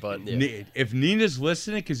far, but if Nina's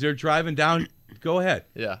listening because they're driving down, go ahead.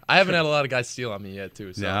 Yeah, I haven't had a lot of guys steal on me yet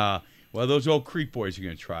too. So. Nah. Well, those Oak Creek boys are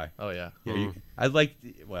going to try. Oh, yeah.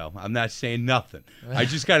 I'm not saying nothing. I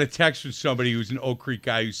just got a text from somebody who's an Oak Creek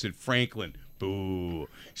guy who said Franklin. Boo.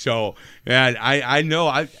 So, man, I know.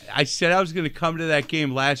 I said I was going to come to that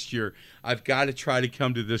game last year. I've got to try to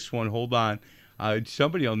come to this one. Hold on.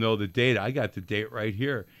 Somebody will know the date. I got the date right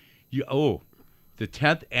here. The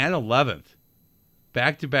 10th and 11th.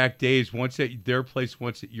 Back-to-back days, once at their place,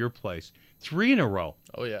 once at your place. 3 in a row.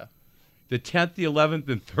 Oh, yeah. The 10th, the 11th,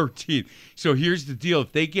 and 13th. So here's the deal.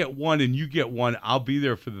 If they get one and you get one, I'll be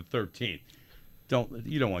there for the 13th.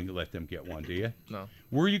 You don't want to let them get one, do you? No.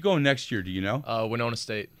 Where are you going next year, do you know? Winona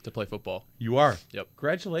State to play football. You are? Yep.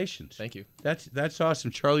 Congratulations. Thank you. That's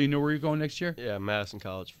awesome. Charlie, you know where you're going next year? Yeah, Madison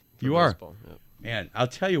College. You are? Baseball. Yep. Man, I'll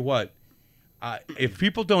tell you what. If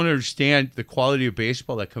people don't understand the quality of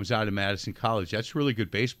baseball that comes out of Madison College, that's really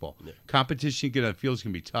good baseball. Yeah. Competition to get on the field is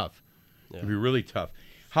going to be tough. Yeah. It'll be really tough.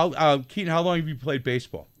 Keaton, how long have you played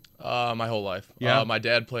baseball? My whole life. Yeah. My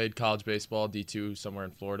dad played college baseball, D2, somewhere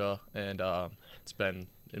in Florida, and it's been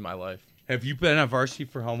in my life. Have you been on varsity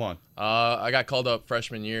for how long? I got called up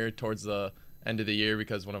freshman year towards the end of the year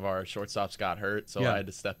because one of our shortstops got hurt, so I had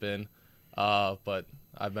to step in. But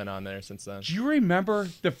I've been on there since then. Do you remember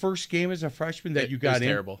the first game as a freshman that you got in?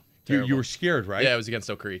 Terrible. You were scared, right? Yeah, it was against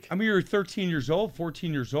Oak Creek. I mean, you were 13 years old,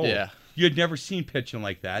 14 years old. Yeah. You had never seen pitching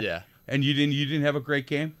like that. Yeah. And you didn't have a great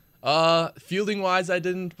game? Fielding wise, I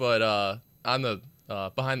didn't, but on the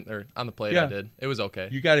on the plate, I did. It was okay.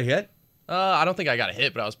 You got a hit? I don't think I got a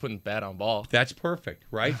hit, but I was putting bat on ball. That's perfect,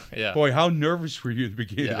 right? Yeah. Boy, how nervous were you at the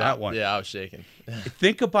beginning of that one? Yeah, I was shaking.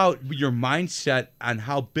 Think about your mindset on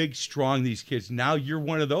how big, strong these kids. Now you're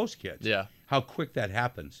one of those kids. Yeah. How quick that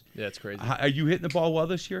happens. Yeah, it's crazy. Are you hitting the ball well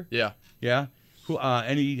this year? Yeah. Yeah.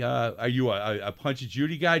 Are you a punch and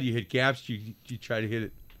Judy guy? Do you hit gaps? Do you try to hit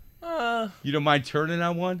it? You don't mind turning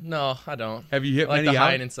on one? No, I don't. Have you hit like many the out?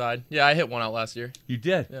 high and inside? Yeah, I hit one out last year. You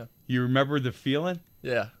did? Yeah. You remember the feeling?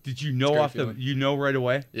 Yeah. Did you know right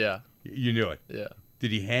away? Yeah. You knew it? Yeah.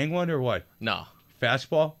 Did he hang one or what? No.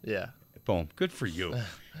 Fastball? Yeah. Boom. Good for you.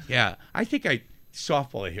 Yeah. I think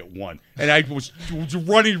softball I hit one. And I was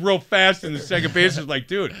running real fast and the second base was like,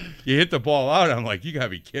 dude, you hit the ball out. I'm like, you got to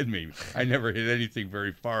be kidding me. I never hit anything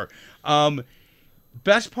very far.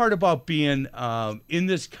 Best part about being in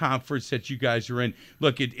this conference that you guys are in,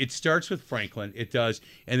 look, it starts with Franklin. It does.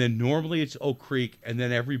 And then normally it's Oak Creek. And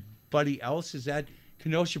then everybody else is at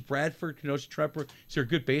Kenosha, Bradford, Kenosha, Tremper. Is there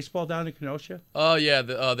good baseball down in Kenosha? Yeah.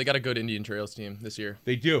 They got a good Indian Trails team this year.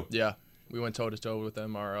 They do? Yeah. We went toe-to-toe with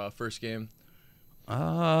them our first game.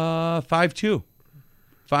 5-2.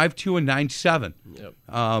 5-2 and 9-7.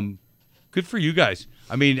 Yep. Good for you guys.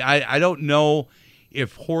 I mean, I don't know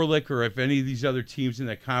if Horlick or if any of these other teams in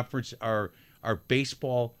the conference are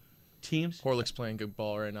baseball teams. Horlick's playing good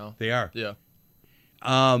ball right now. They are? Yeah.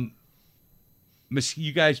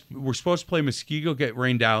 You guys were supposed to play Muskego, get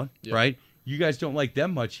rained out, Yep. right? You guys don't like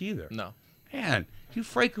them much either. No. Man,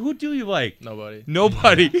 Frank, who do you like? Nobody.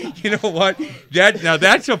 You know what?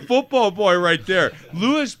 That's a football boy right there.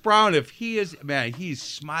 Lewis Brown, if he is, man, he's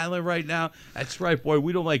smiling right now. That's right, boy.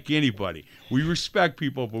 We don't like anybody. We respect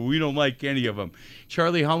people, but we don't like any of them.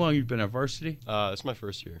 Charlie, how long have you been at varsity? It's my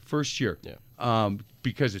first year. First year? Yeah.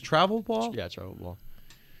 Because of travel ball? Yeah, travel ball.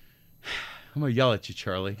 I'm going to yell at you,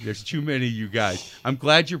 Charlie. There's too many of you guys. I'm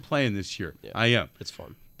glad you're playing this year. Yeah, I am. It's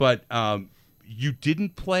fun. But you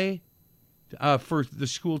didn't play for the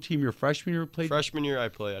school team your freshman year? Freshman year I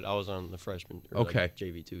played. I was on the freshman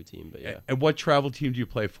JV2 team. But yeah. And what travel team do you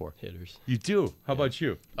play for? Hitters. You do? How about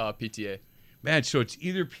you? PTA. Man, so it's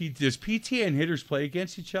either does PTA and hitters play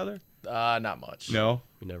against each other? Not much. No?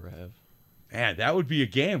 We never have. Man, that would be a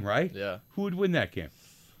game, right? Yeah. Who would win that game?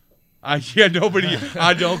 Nobody.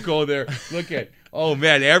 I don't go there. Look at. Oh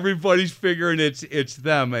man, everybody's figuring it's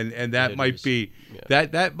them, and that might be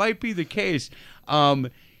that might be the case.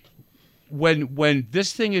 When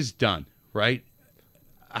this thing is done, right?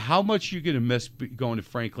 How much are you gonna miss going to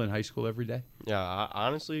Franklin High School every day? Yeah,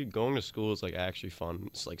 honestly, going to school is like actually fun.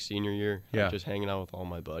 It's like senior year. Yeah. Just hanging out with all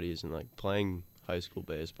my buddies and like playing high school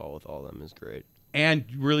baseball with all of them is great. and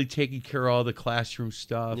really taking care of all the classroom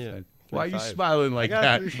stuff. Yeah. And why are you 3.5. smiling like I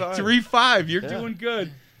that? got 3.5. 3.5. You're Yeah. doing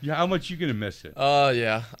good. How much you gonna miss it?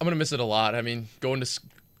 Yeah, I'm gonna miss it a lot. I mean, going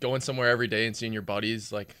somewhere every day and seeing your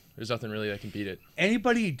buddies, like, there's nothing really that can beat it.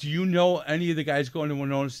 Anybody? Do you know any of the guys going to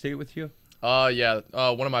Winona State with you? Yeah.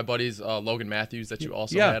 One of my buddies, Logan Matthews, that you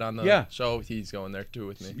also had on the show, he's going there too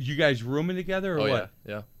with me. You guys rooming together or Oh, what?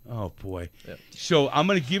 yeah. Oh boy. Yeah. So I'm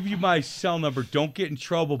gonna give you my cell number. Don't get in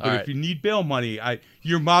trouble, but All if right. you need bail money,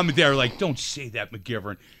 your mom and dad are like, don't say that,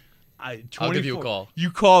 McGivern. I'll give you a call. You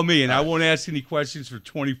call me, and I won't ask any questions for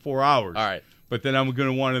 24 hours. All right. But then I'm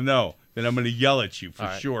gonna want to know. Then I'm gonna yell at you for All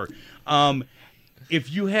right. sure. If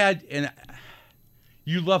you had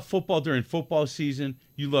you love football during football season,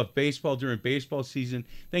 you love baseball during baseball season.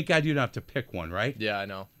 Thank God you don't have to pick one, right? Yeah, I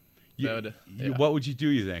know. Yeah. What would you do,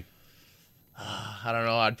 you think? I don't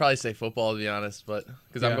know. I'd probably say football, to be honest, but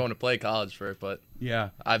because I'm going to play college for it. But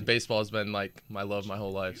baseball has been like my love my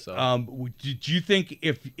whole life. So, do you think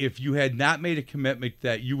if you had not made a commitment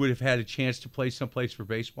that you would have had a chance to play someplace for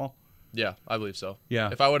baseball? Yeah, I believe so. Yeah.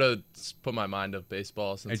 If I would have put my mind to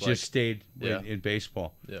baseball since and just stayed in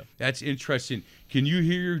baseball. Yeah. That's interesting. Can you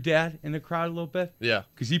hear your dad in the crowd a little bit? Yeah.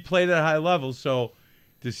 Because he played at a high level, so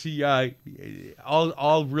does he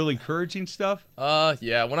all real encouraging stuff?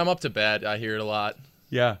 Yeah. When I'm up to bat, I hear it a lot.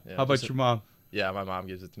 Yeah. How about your mom? Yeah, my mom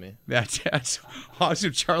gives it to me. That's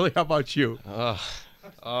awesome. Charlie, how about you? My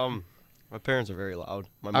parents are very loud.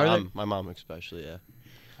 Are My mom especially, yeah.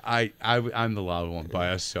 I'm the loud one by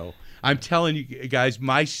us, so I'm telling you guys,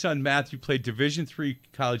 my son Matthew played Division III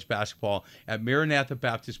college basketball at Maranatha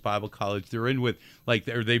Baptist Bible College. They're in with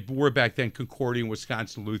they were back then Concordia and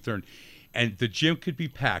Wisconsin Lutheran, and the gym could be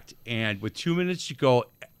packed. And with 2 minutes to go,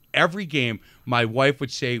 every game, my wife would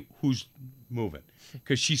say, "Who's moving?"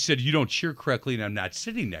 Because she said, "You don't cheer correctly, and I'm not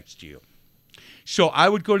sitting next to you." So I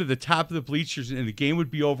would go to the top of the bleachers, and the game would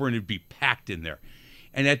be over, and it'd be packed in there.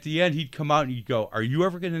 And at the end, he'd come out and he'd go, "Are you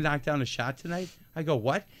ever going to knock down a shot tonight?" I go,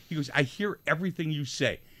 "What?" He goes, "I hear everything you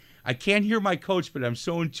say. I can't hear my coach, but I'm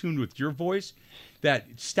so in tune with your voice that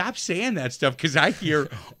stop saying that stuff because I hear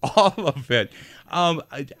all of it."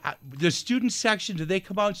 The student section, do they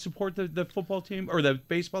come out and support the football team or the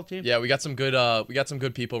baseball team? Yeah, we got some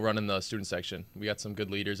good people running the student section. We got some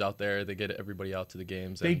good leaders out there. They get everybody out to the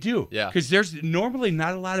games. They do. Yeah. Because there's normally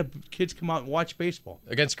not a lot of kids come out and watch baseball.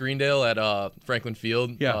 Against Greendale at Franklin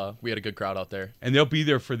Field, we had a good crowd out there. And they'll be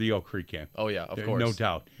there for the Oak Creek game. Oh, yeah, of course. No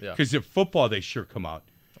doubt. Yeah. Because if football, they sure come out.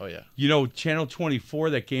 Oh, yeah. You know, Channel 24,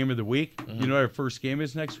 that game of the week, Mm-hmm. you know what our first game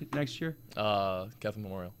is next year? Catholic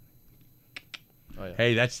Memorial. Oh, yeah.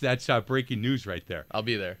 Hey, that's breaking news right there. I'll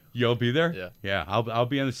be there. You'll be there? Yeah. Yeah, I'll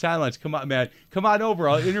be on the sidelines. Come on, man. Come on over.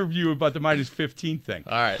 I'll interview you about the -15 thing.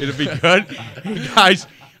 All right. It'll be good. Hey, guys,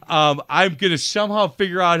 I'm going to somehow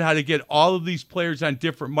figure out how to get all of these players on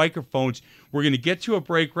different microphones. We're going to get to a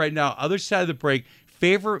break right now. Other side of the break,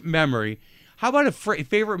 favorite memory. How about a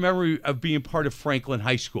favorite memory of being part of Franklin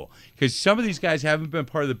High School? Because some of these guys haven't been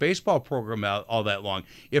part of the baseball program all that long.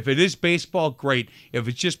 If it is baseball, great. If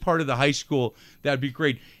it's just part of the high school, that'd be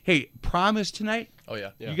great. Hey, prom is tonight? Oh,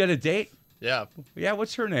 yeah. You got a date? Yeah. Yeah,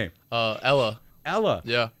 what's her name? Ella. Ella?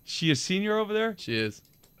 Yeah. She a senior over there? She is.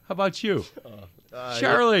 How about you?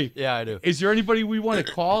 Charlie? Yeah, I do. Is there anybody we want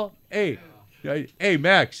to call? Hey,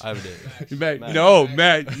 Max. I have a date. No,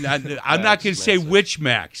 Matt. I'm not going to say which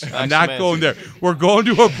Max. I'm not going there. We're going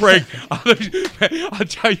to a break. I'll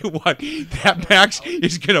tell you what. That Max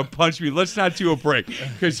is going to punch me. Let's not do a break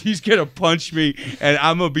because he's going to punch me and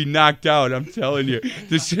I'm going to be knocked out. I'm telling you.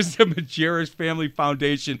 This is the Majerus Family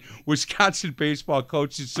Foundation Wisconsin Baseball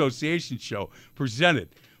Coaches Association show presented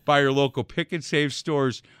by your local pick and save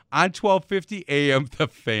stores on 1250 AM The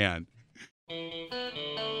Fan.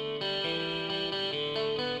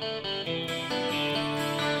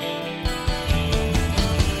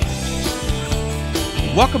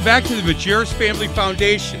 Welcome back to the Majerus Family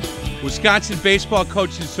Foundation, Wisconsin Baseball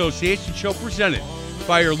Coaches Association show presented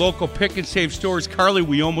by your local pick and save stores. Carly,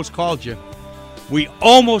 we almost called you.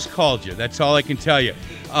 That's all I can tell you.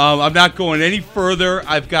 I'm not going any further.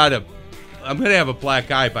 I'm going to have a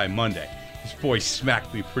black eye by Monday. This boy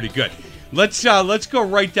smacked me pretty good. Let's go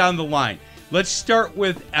right down the line. Let's start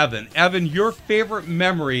with Evan. Evan, your favorite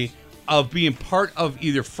memory of being part of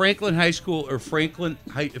either Franklin High School or Franklin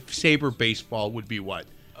Sabre baseball would be what?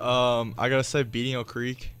 I gotta say beating Oak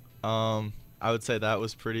Creek. I would say that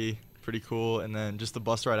was pretty cool, and then just the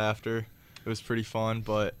bus ride after, it was pretty fun.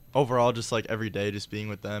 But overall, just like every day, just being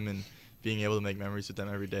with them and being able to make memories with them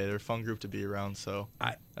every day. They're a fun group to be around, so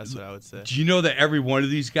that's what I would say. Do you know that every one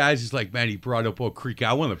of these guys is like, man, he brought up Oak Creek.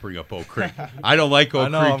 I want to bring up Oak Creek. I don't like Oak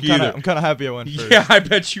Creek either. I'm kind of happy I went first. Yeah, I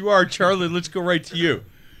bet you are. Charlie, let's go right to you.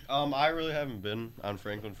 I really haven't been on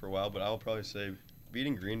Franklin for a while, but I'll probably say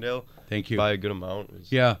beating Greendale. Thank you. By a good amount.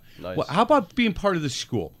 Was nice. Well, how about being part of the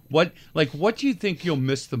school? What do you think you'll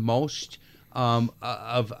miss the most?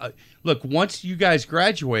 Look, once you guys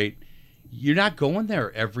graduate, you're not going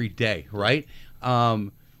there every day, right?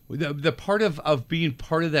 The part of being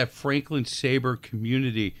part of that Franklin Sabre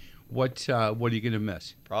community, what are you going to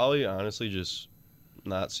miss? Probably, honestly, just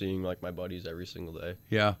not seeing like my buddies every single day.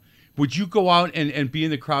 Yeah. Would you go out and be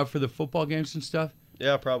in the crowd for the football games and stuff?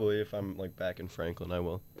 Yeah, probably. If I'm like back in Franklin, I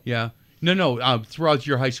will. Yeah. No. Throughout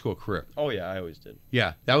your high school career. Oh yeah, I always did.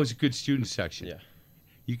 Yeah, that was a good student section. Yeah.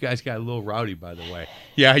 You guys got a little rowdy, by the way.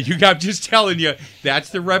 Yeah, I'm just telling you, that's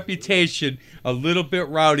the reputation. A little bit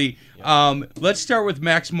rowdy. Let's start with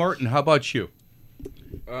Max Martin. How about you?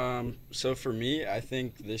 So for me, I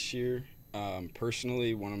think this year,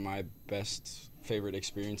 personally, one of my best favorite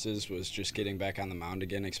experiences was just getting back on the mound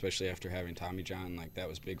again, especially after having Tommy John. Like, that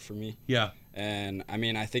was big for me. Yeah. And, I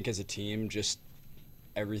mean, I think as a team, just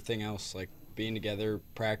everything else, like being together,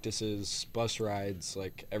 practices, bus rides,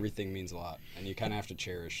 like everything means a lot. And you kind of have to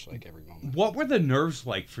cherish, like, every moment. What were the nerves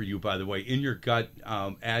like for you, by the way, in your gut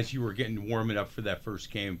as you were warming up for that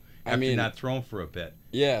first game after not throwing for a bit?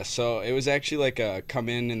 Yeah, so it was actually like a come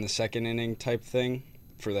in the second inning type thing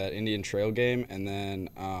for that Indian Trail game. And then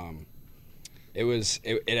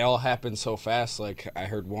it all happened so fast. Like, I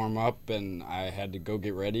heard warm up and I had to go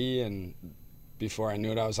get ready, and before I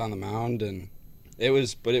knew it, I was on the mound. And it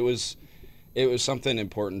was something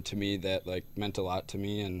important to me that like meant a lot to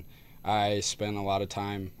me. And I spent a lot of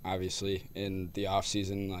time, obviously, in the off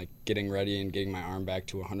season, like getting ready and getting my arm back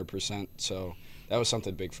to 100%. So that was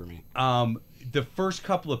something big for me. The first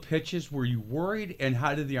couple of pitches, were you worried, and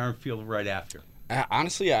how did the arm feel right after?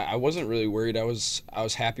 Honestly, I wasn't really worried. I was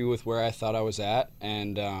happy with where I thought I was at,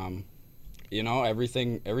 and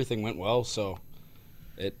everything went well. So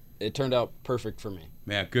it turned out perfect for me.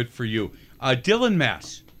 Man, good for you, Dylan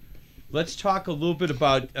Mass. Let's talk a little bit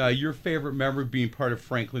about your favorite memory being part of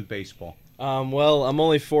Franklin baseball. Well, I'm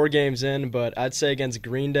only 4 games in, but I'd say against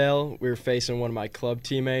Greendale, we were facing one of my club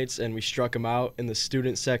teammates, and we struck him out in the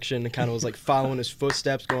student section. It kind of was like following his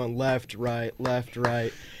footsteps, going left, right,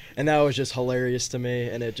 and that was just hilarious to me,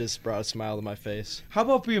 and it just brought a smile to my face. How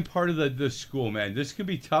about being part of the school, man? This can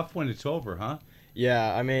be tough when it's over, huh?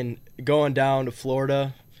 Yeah, I mean, going down to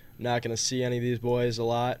Florida, not going to see any of these boys a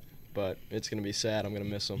lot. But it's going to be sad. I'm going to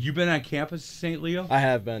miss them. You been on campus in St. Leo? I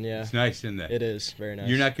have been, yeah. It's nice, isn't it? It is, very nice.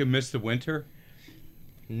 You're not going to miss the winter?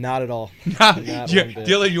 Not at all. Not one bit.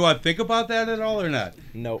 Dylan, you want to think about that at all or not?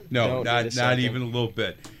 Nope. No, not even a little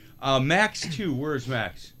bit. Max, too. Where's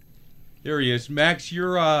Max? There he is. Max,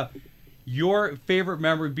 your favorite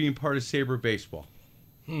memory being part of Sabre baseball?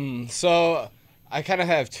 So I kind of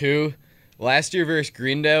have 2. Last year versus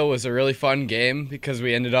Greendale was a really fun game because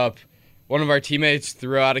we ended up, one of our teammates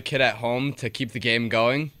threw out a kid at home to keep the game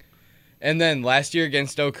going. And then last year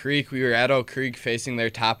against Oak Creek, we were at Oak Creek facing their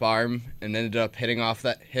top arm and ended up hitting off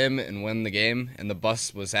him and win the game. And the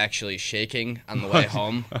bus was actually shaking on the way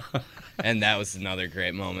home. And that was another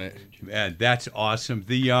great moment. Man, that's awesome.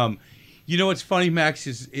 You know what's funny, Max,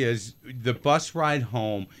 is the bus ride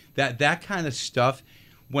home, that kind of stuff,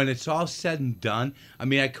 when it's all said and done. I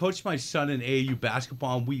mean, I coached my son in AAU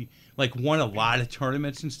basketball, and we won a lot of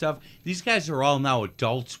tournaments and stuff. These guys are all now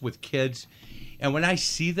adults with kids. And when I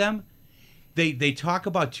see them, they talk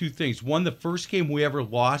about 2 things. One, the first game we ever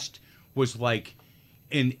lost was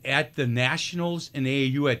at the Nationals in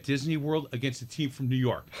AAU at Disney World against a team from New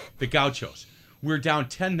York, the Gauchos. We were down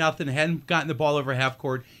 10-0, hadn't gotten the ball over half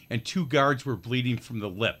court, and 2 guards were bleeding from the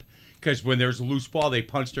lip. Because when there's a loose ball, they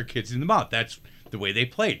punched their kids in the mouth. That's the way they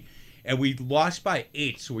played. And we lost by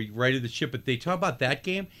 8, so we righted the ship. But they talk about that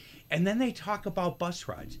game, and then they talk about bus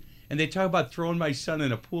rides. And they talk about throwing my son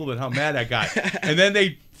in a pool and how mad I got. And then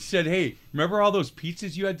they said, hey, remember all those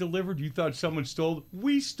pizzas you had delivered? You thought someone stole them?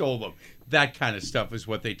 We stole them. That kind of stuff is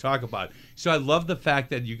what they talk about. So I love the fact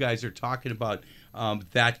that you guys are talking about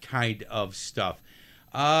that kind of stuff.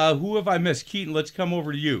 Who have I missed? Keaton, let's come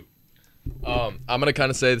over to you. I'm going to kind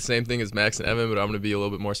of say the same thing as Max and Evan, but I'm going to be a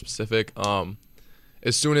little bit more specific.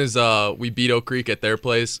 As soon as we beat Oak Creek at their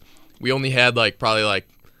place, we only had probably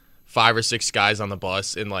 5 or 6 guys on the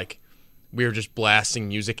bus, and we were just blasting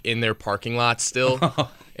music in their parking lot still.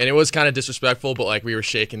 And it was kind of disrespectful, but we were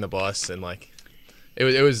shaking the bus, and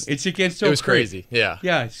it's against Oak It was Creek. crazy. Yeah.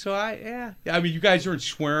 Yeah. So I mean, you guys aren't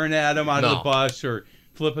swearing at them out of the bus or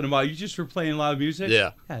flipping them out. You just were playing loud music?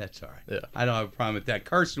 Yeah. Yeah, that's all right. Yeah. I don't have a problem with that.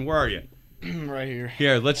 Carson, where are you? Right here.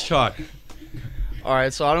 Here, let's talk. All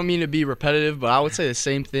right, so I don't mean to be repetitive, but I would say the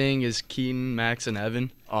same thing as Keaton, Max, and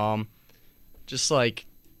Evan. Just like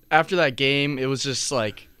after that game, it was just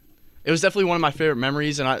like it was definitely one of my favorite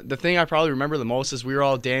memories. And the thing I probably remember the most is we were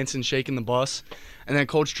all dancing, shaking the bus, and then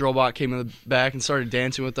Coach Drobot came in the back and started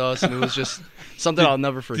dancing with us, and it was just something I'll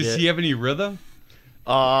never forget. Does he have any rhythm?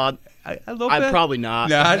 I probably not.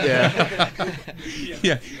 Yeah.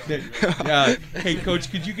 Yeah. Hey,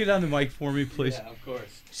 Coach, could you get on the mic for me, please? Yeah, of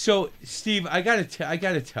course. So, Steve, I gotta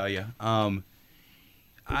tell you,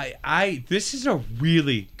 this is a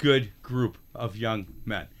really good group of young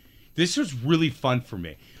men. This was really fun for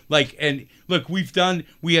me. Like, and look, we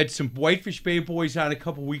had some Whitefish Bay boys on a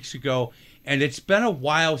couple weeks ago, and it's been a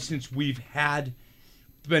while since we've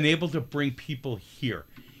been able to bring people here,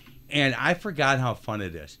 and I forgot how fun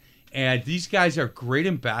it is. And these guys are great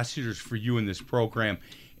ambassadors for you in this program,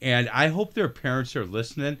 and I hope their parents are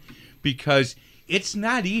listening, because it's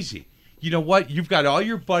not easy. You know what? You've got all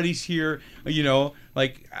your buddies here. You know,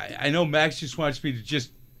 like I know Max just wants me to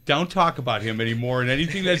just don't talk about him anymore, and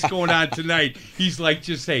anything that's going on tonight, he's like,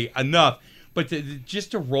 just say enough. But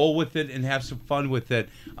just to roll with it and have some fun with it.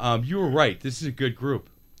 You were right. This is a good group.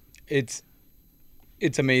 It's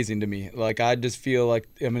amazing to me. Like, I just feel like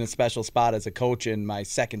I'm in a special spot as a coach in my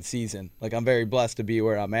second season. Like, I'm very blessed to be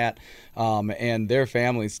where I'm at, and their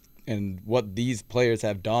families. And what these players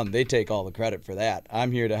have done, they take all the credit for that.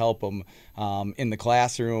 I'm here to help them in the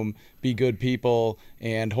classroom, be good people,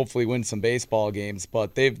 and hopefully win some baseball games.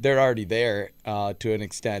 But they're already there to an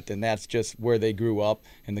extent, and that's just where they grew up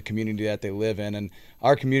and the community that they live in. And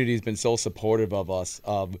our community has been so supportive of us,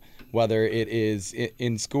 of whether it is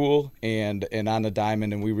in school and on the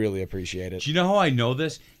diamond, and we really appreciate it. Do you know how I know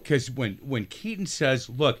this? Because when Keaton says,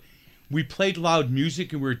 look, we played loud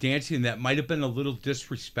music and we were dancing, and that might have been a little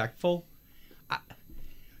disrespectful.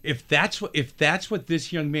 If that's what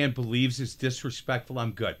this young man believes is disrespectful,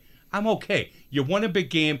 I'm good. I'm okay. You won a big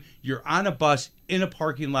game. You're on a bus in a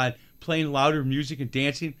parking lot playing louder music and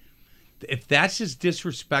dancing. If that's as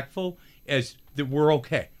disrespectful as that, we're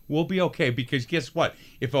okay. We'll be okay, because guess what?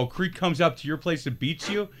 If Oak Creek comes up to your place and beats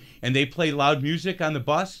you, and they play loud music on the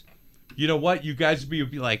bus, you know what? You guys will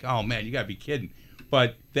be like, oh man, you gotta be kidding.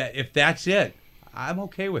 But if that's it, I'm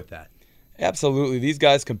okay with that. Absolutely. These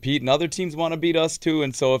guys compete, and other teams want to beat us too.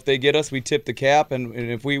 And so if they get us, we tip the cap, and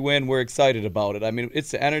if we win, we're excited about it. I mean,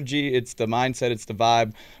 it's the energy, it's the mindset, it's the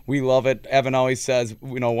vibe. We love it. Evan always says,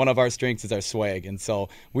 one of our strengths is our swag, and so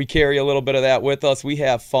we carry a little bit of that with us. We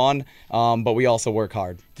have fun, but we also work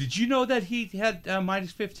hard. Did you know that he had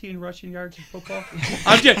minus 15 rushing yards in football?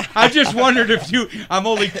 I just wondered if you. I'm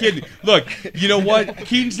only kidding. Look, you know what?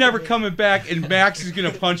 Keaton's never coming back, and Max is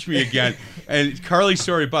going to punch me again. And Carly's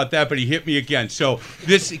sorry about that, but he hit me again. So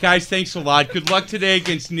guys, thanks a lot. Good luck today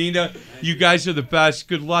against Nina. You guys are the best.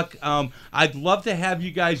 Good luck. I'd love to have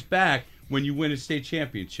you guys back when you win a state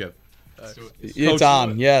championship. It's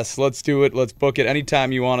on. Yes, let's do it. Let's book it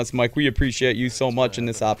anytime you want us, Mike. We appreciate you so much in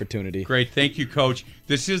this opportunity. Great. Thank you, Coach.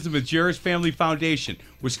 This is the Majerus Family Foundation,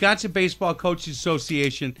 Wisconsin Baseball Coaches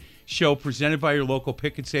Association show presented by your local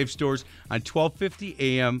Pick and Save stores on 1250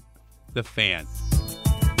 AM, The Fan.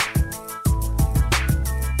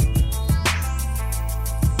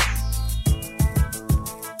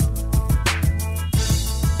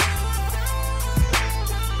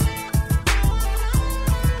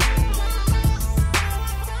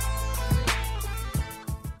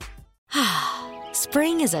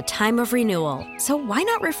 Spring is a time of renewal, so why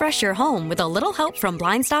not refresh your home with a little help from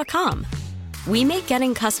Blinds.com? We make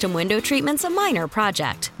getting custom window treatments a minor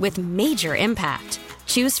project with major impact.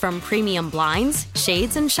 Choose from premium blinds,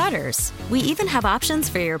 shades, and shutters. We even have options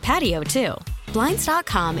for your patio, too.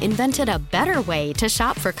 Blinds.com invented a better way to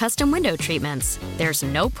shop for custom window treatments. There's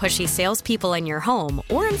no pushy salespeople in your home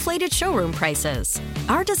or inflated showroom prices.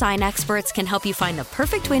 Our design experts can help you find the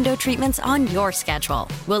perfect window treatments on your schedule.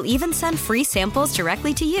 We'll even send free samples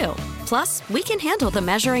directly to you. Plus, we can handle the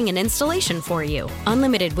measuring and installation for you.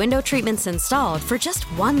 Unlimited window treatments installed for just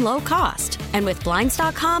one low cost. And with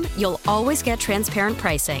Blinds.com, you'll always get transparent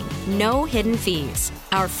pricing. No hidden fees.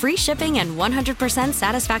 Our free shipping and 100%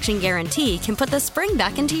 satisfaction guarantee can put the spring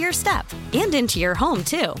back into your step and into your home,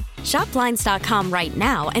 too. Shop Blinds.com right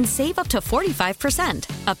now and save up to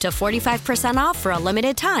 45%. Up to 45% off for a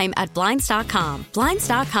limited time at Blinds.com.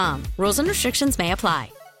 Blinds.com. Rules and restrictions may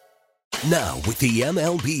apply. Now, with the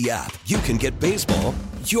MLB app, you can get baseball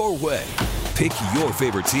your way. Pick your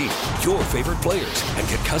favorite team, your favorite players, and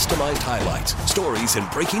get customized highlights, stories, and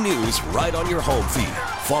breaking news right on your home feed.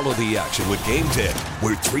 Follow the action with Game Day,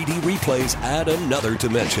 where 3D replays add another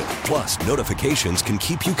dimension. Plus, notifications can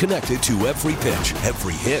keep you connected to every pitch,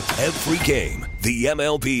 every hit, every game. The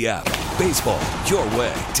MLB app. Baseball, your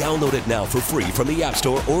way. Download it now for free from the App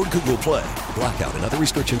Store or Google Play. Blackout and other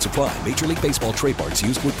restrictions apply. Major League Baseball trademarks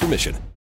used with permission.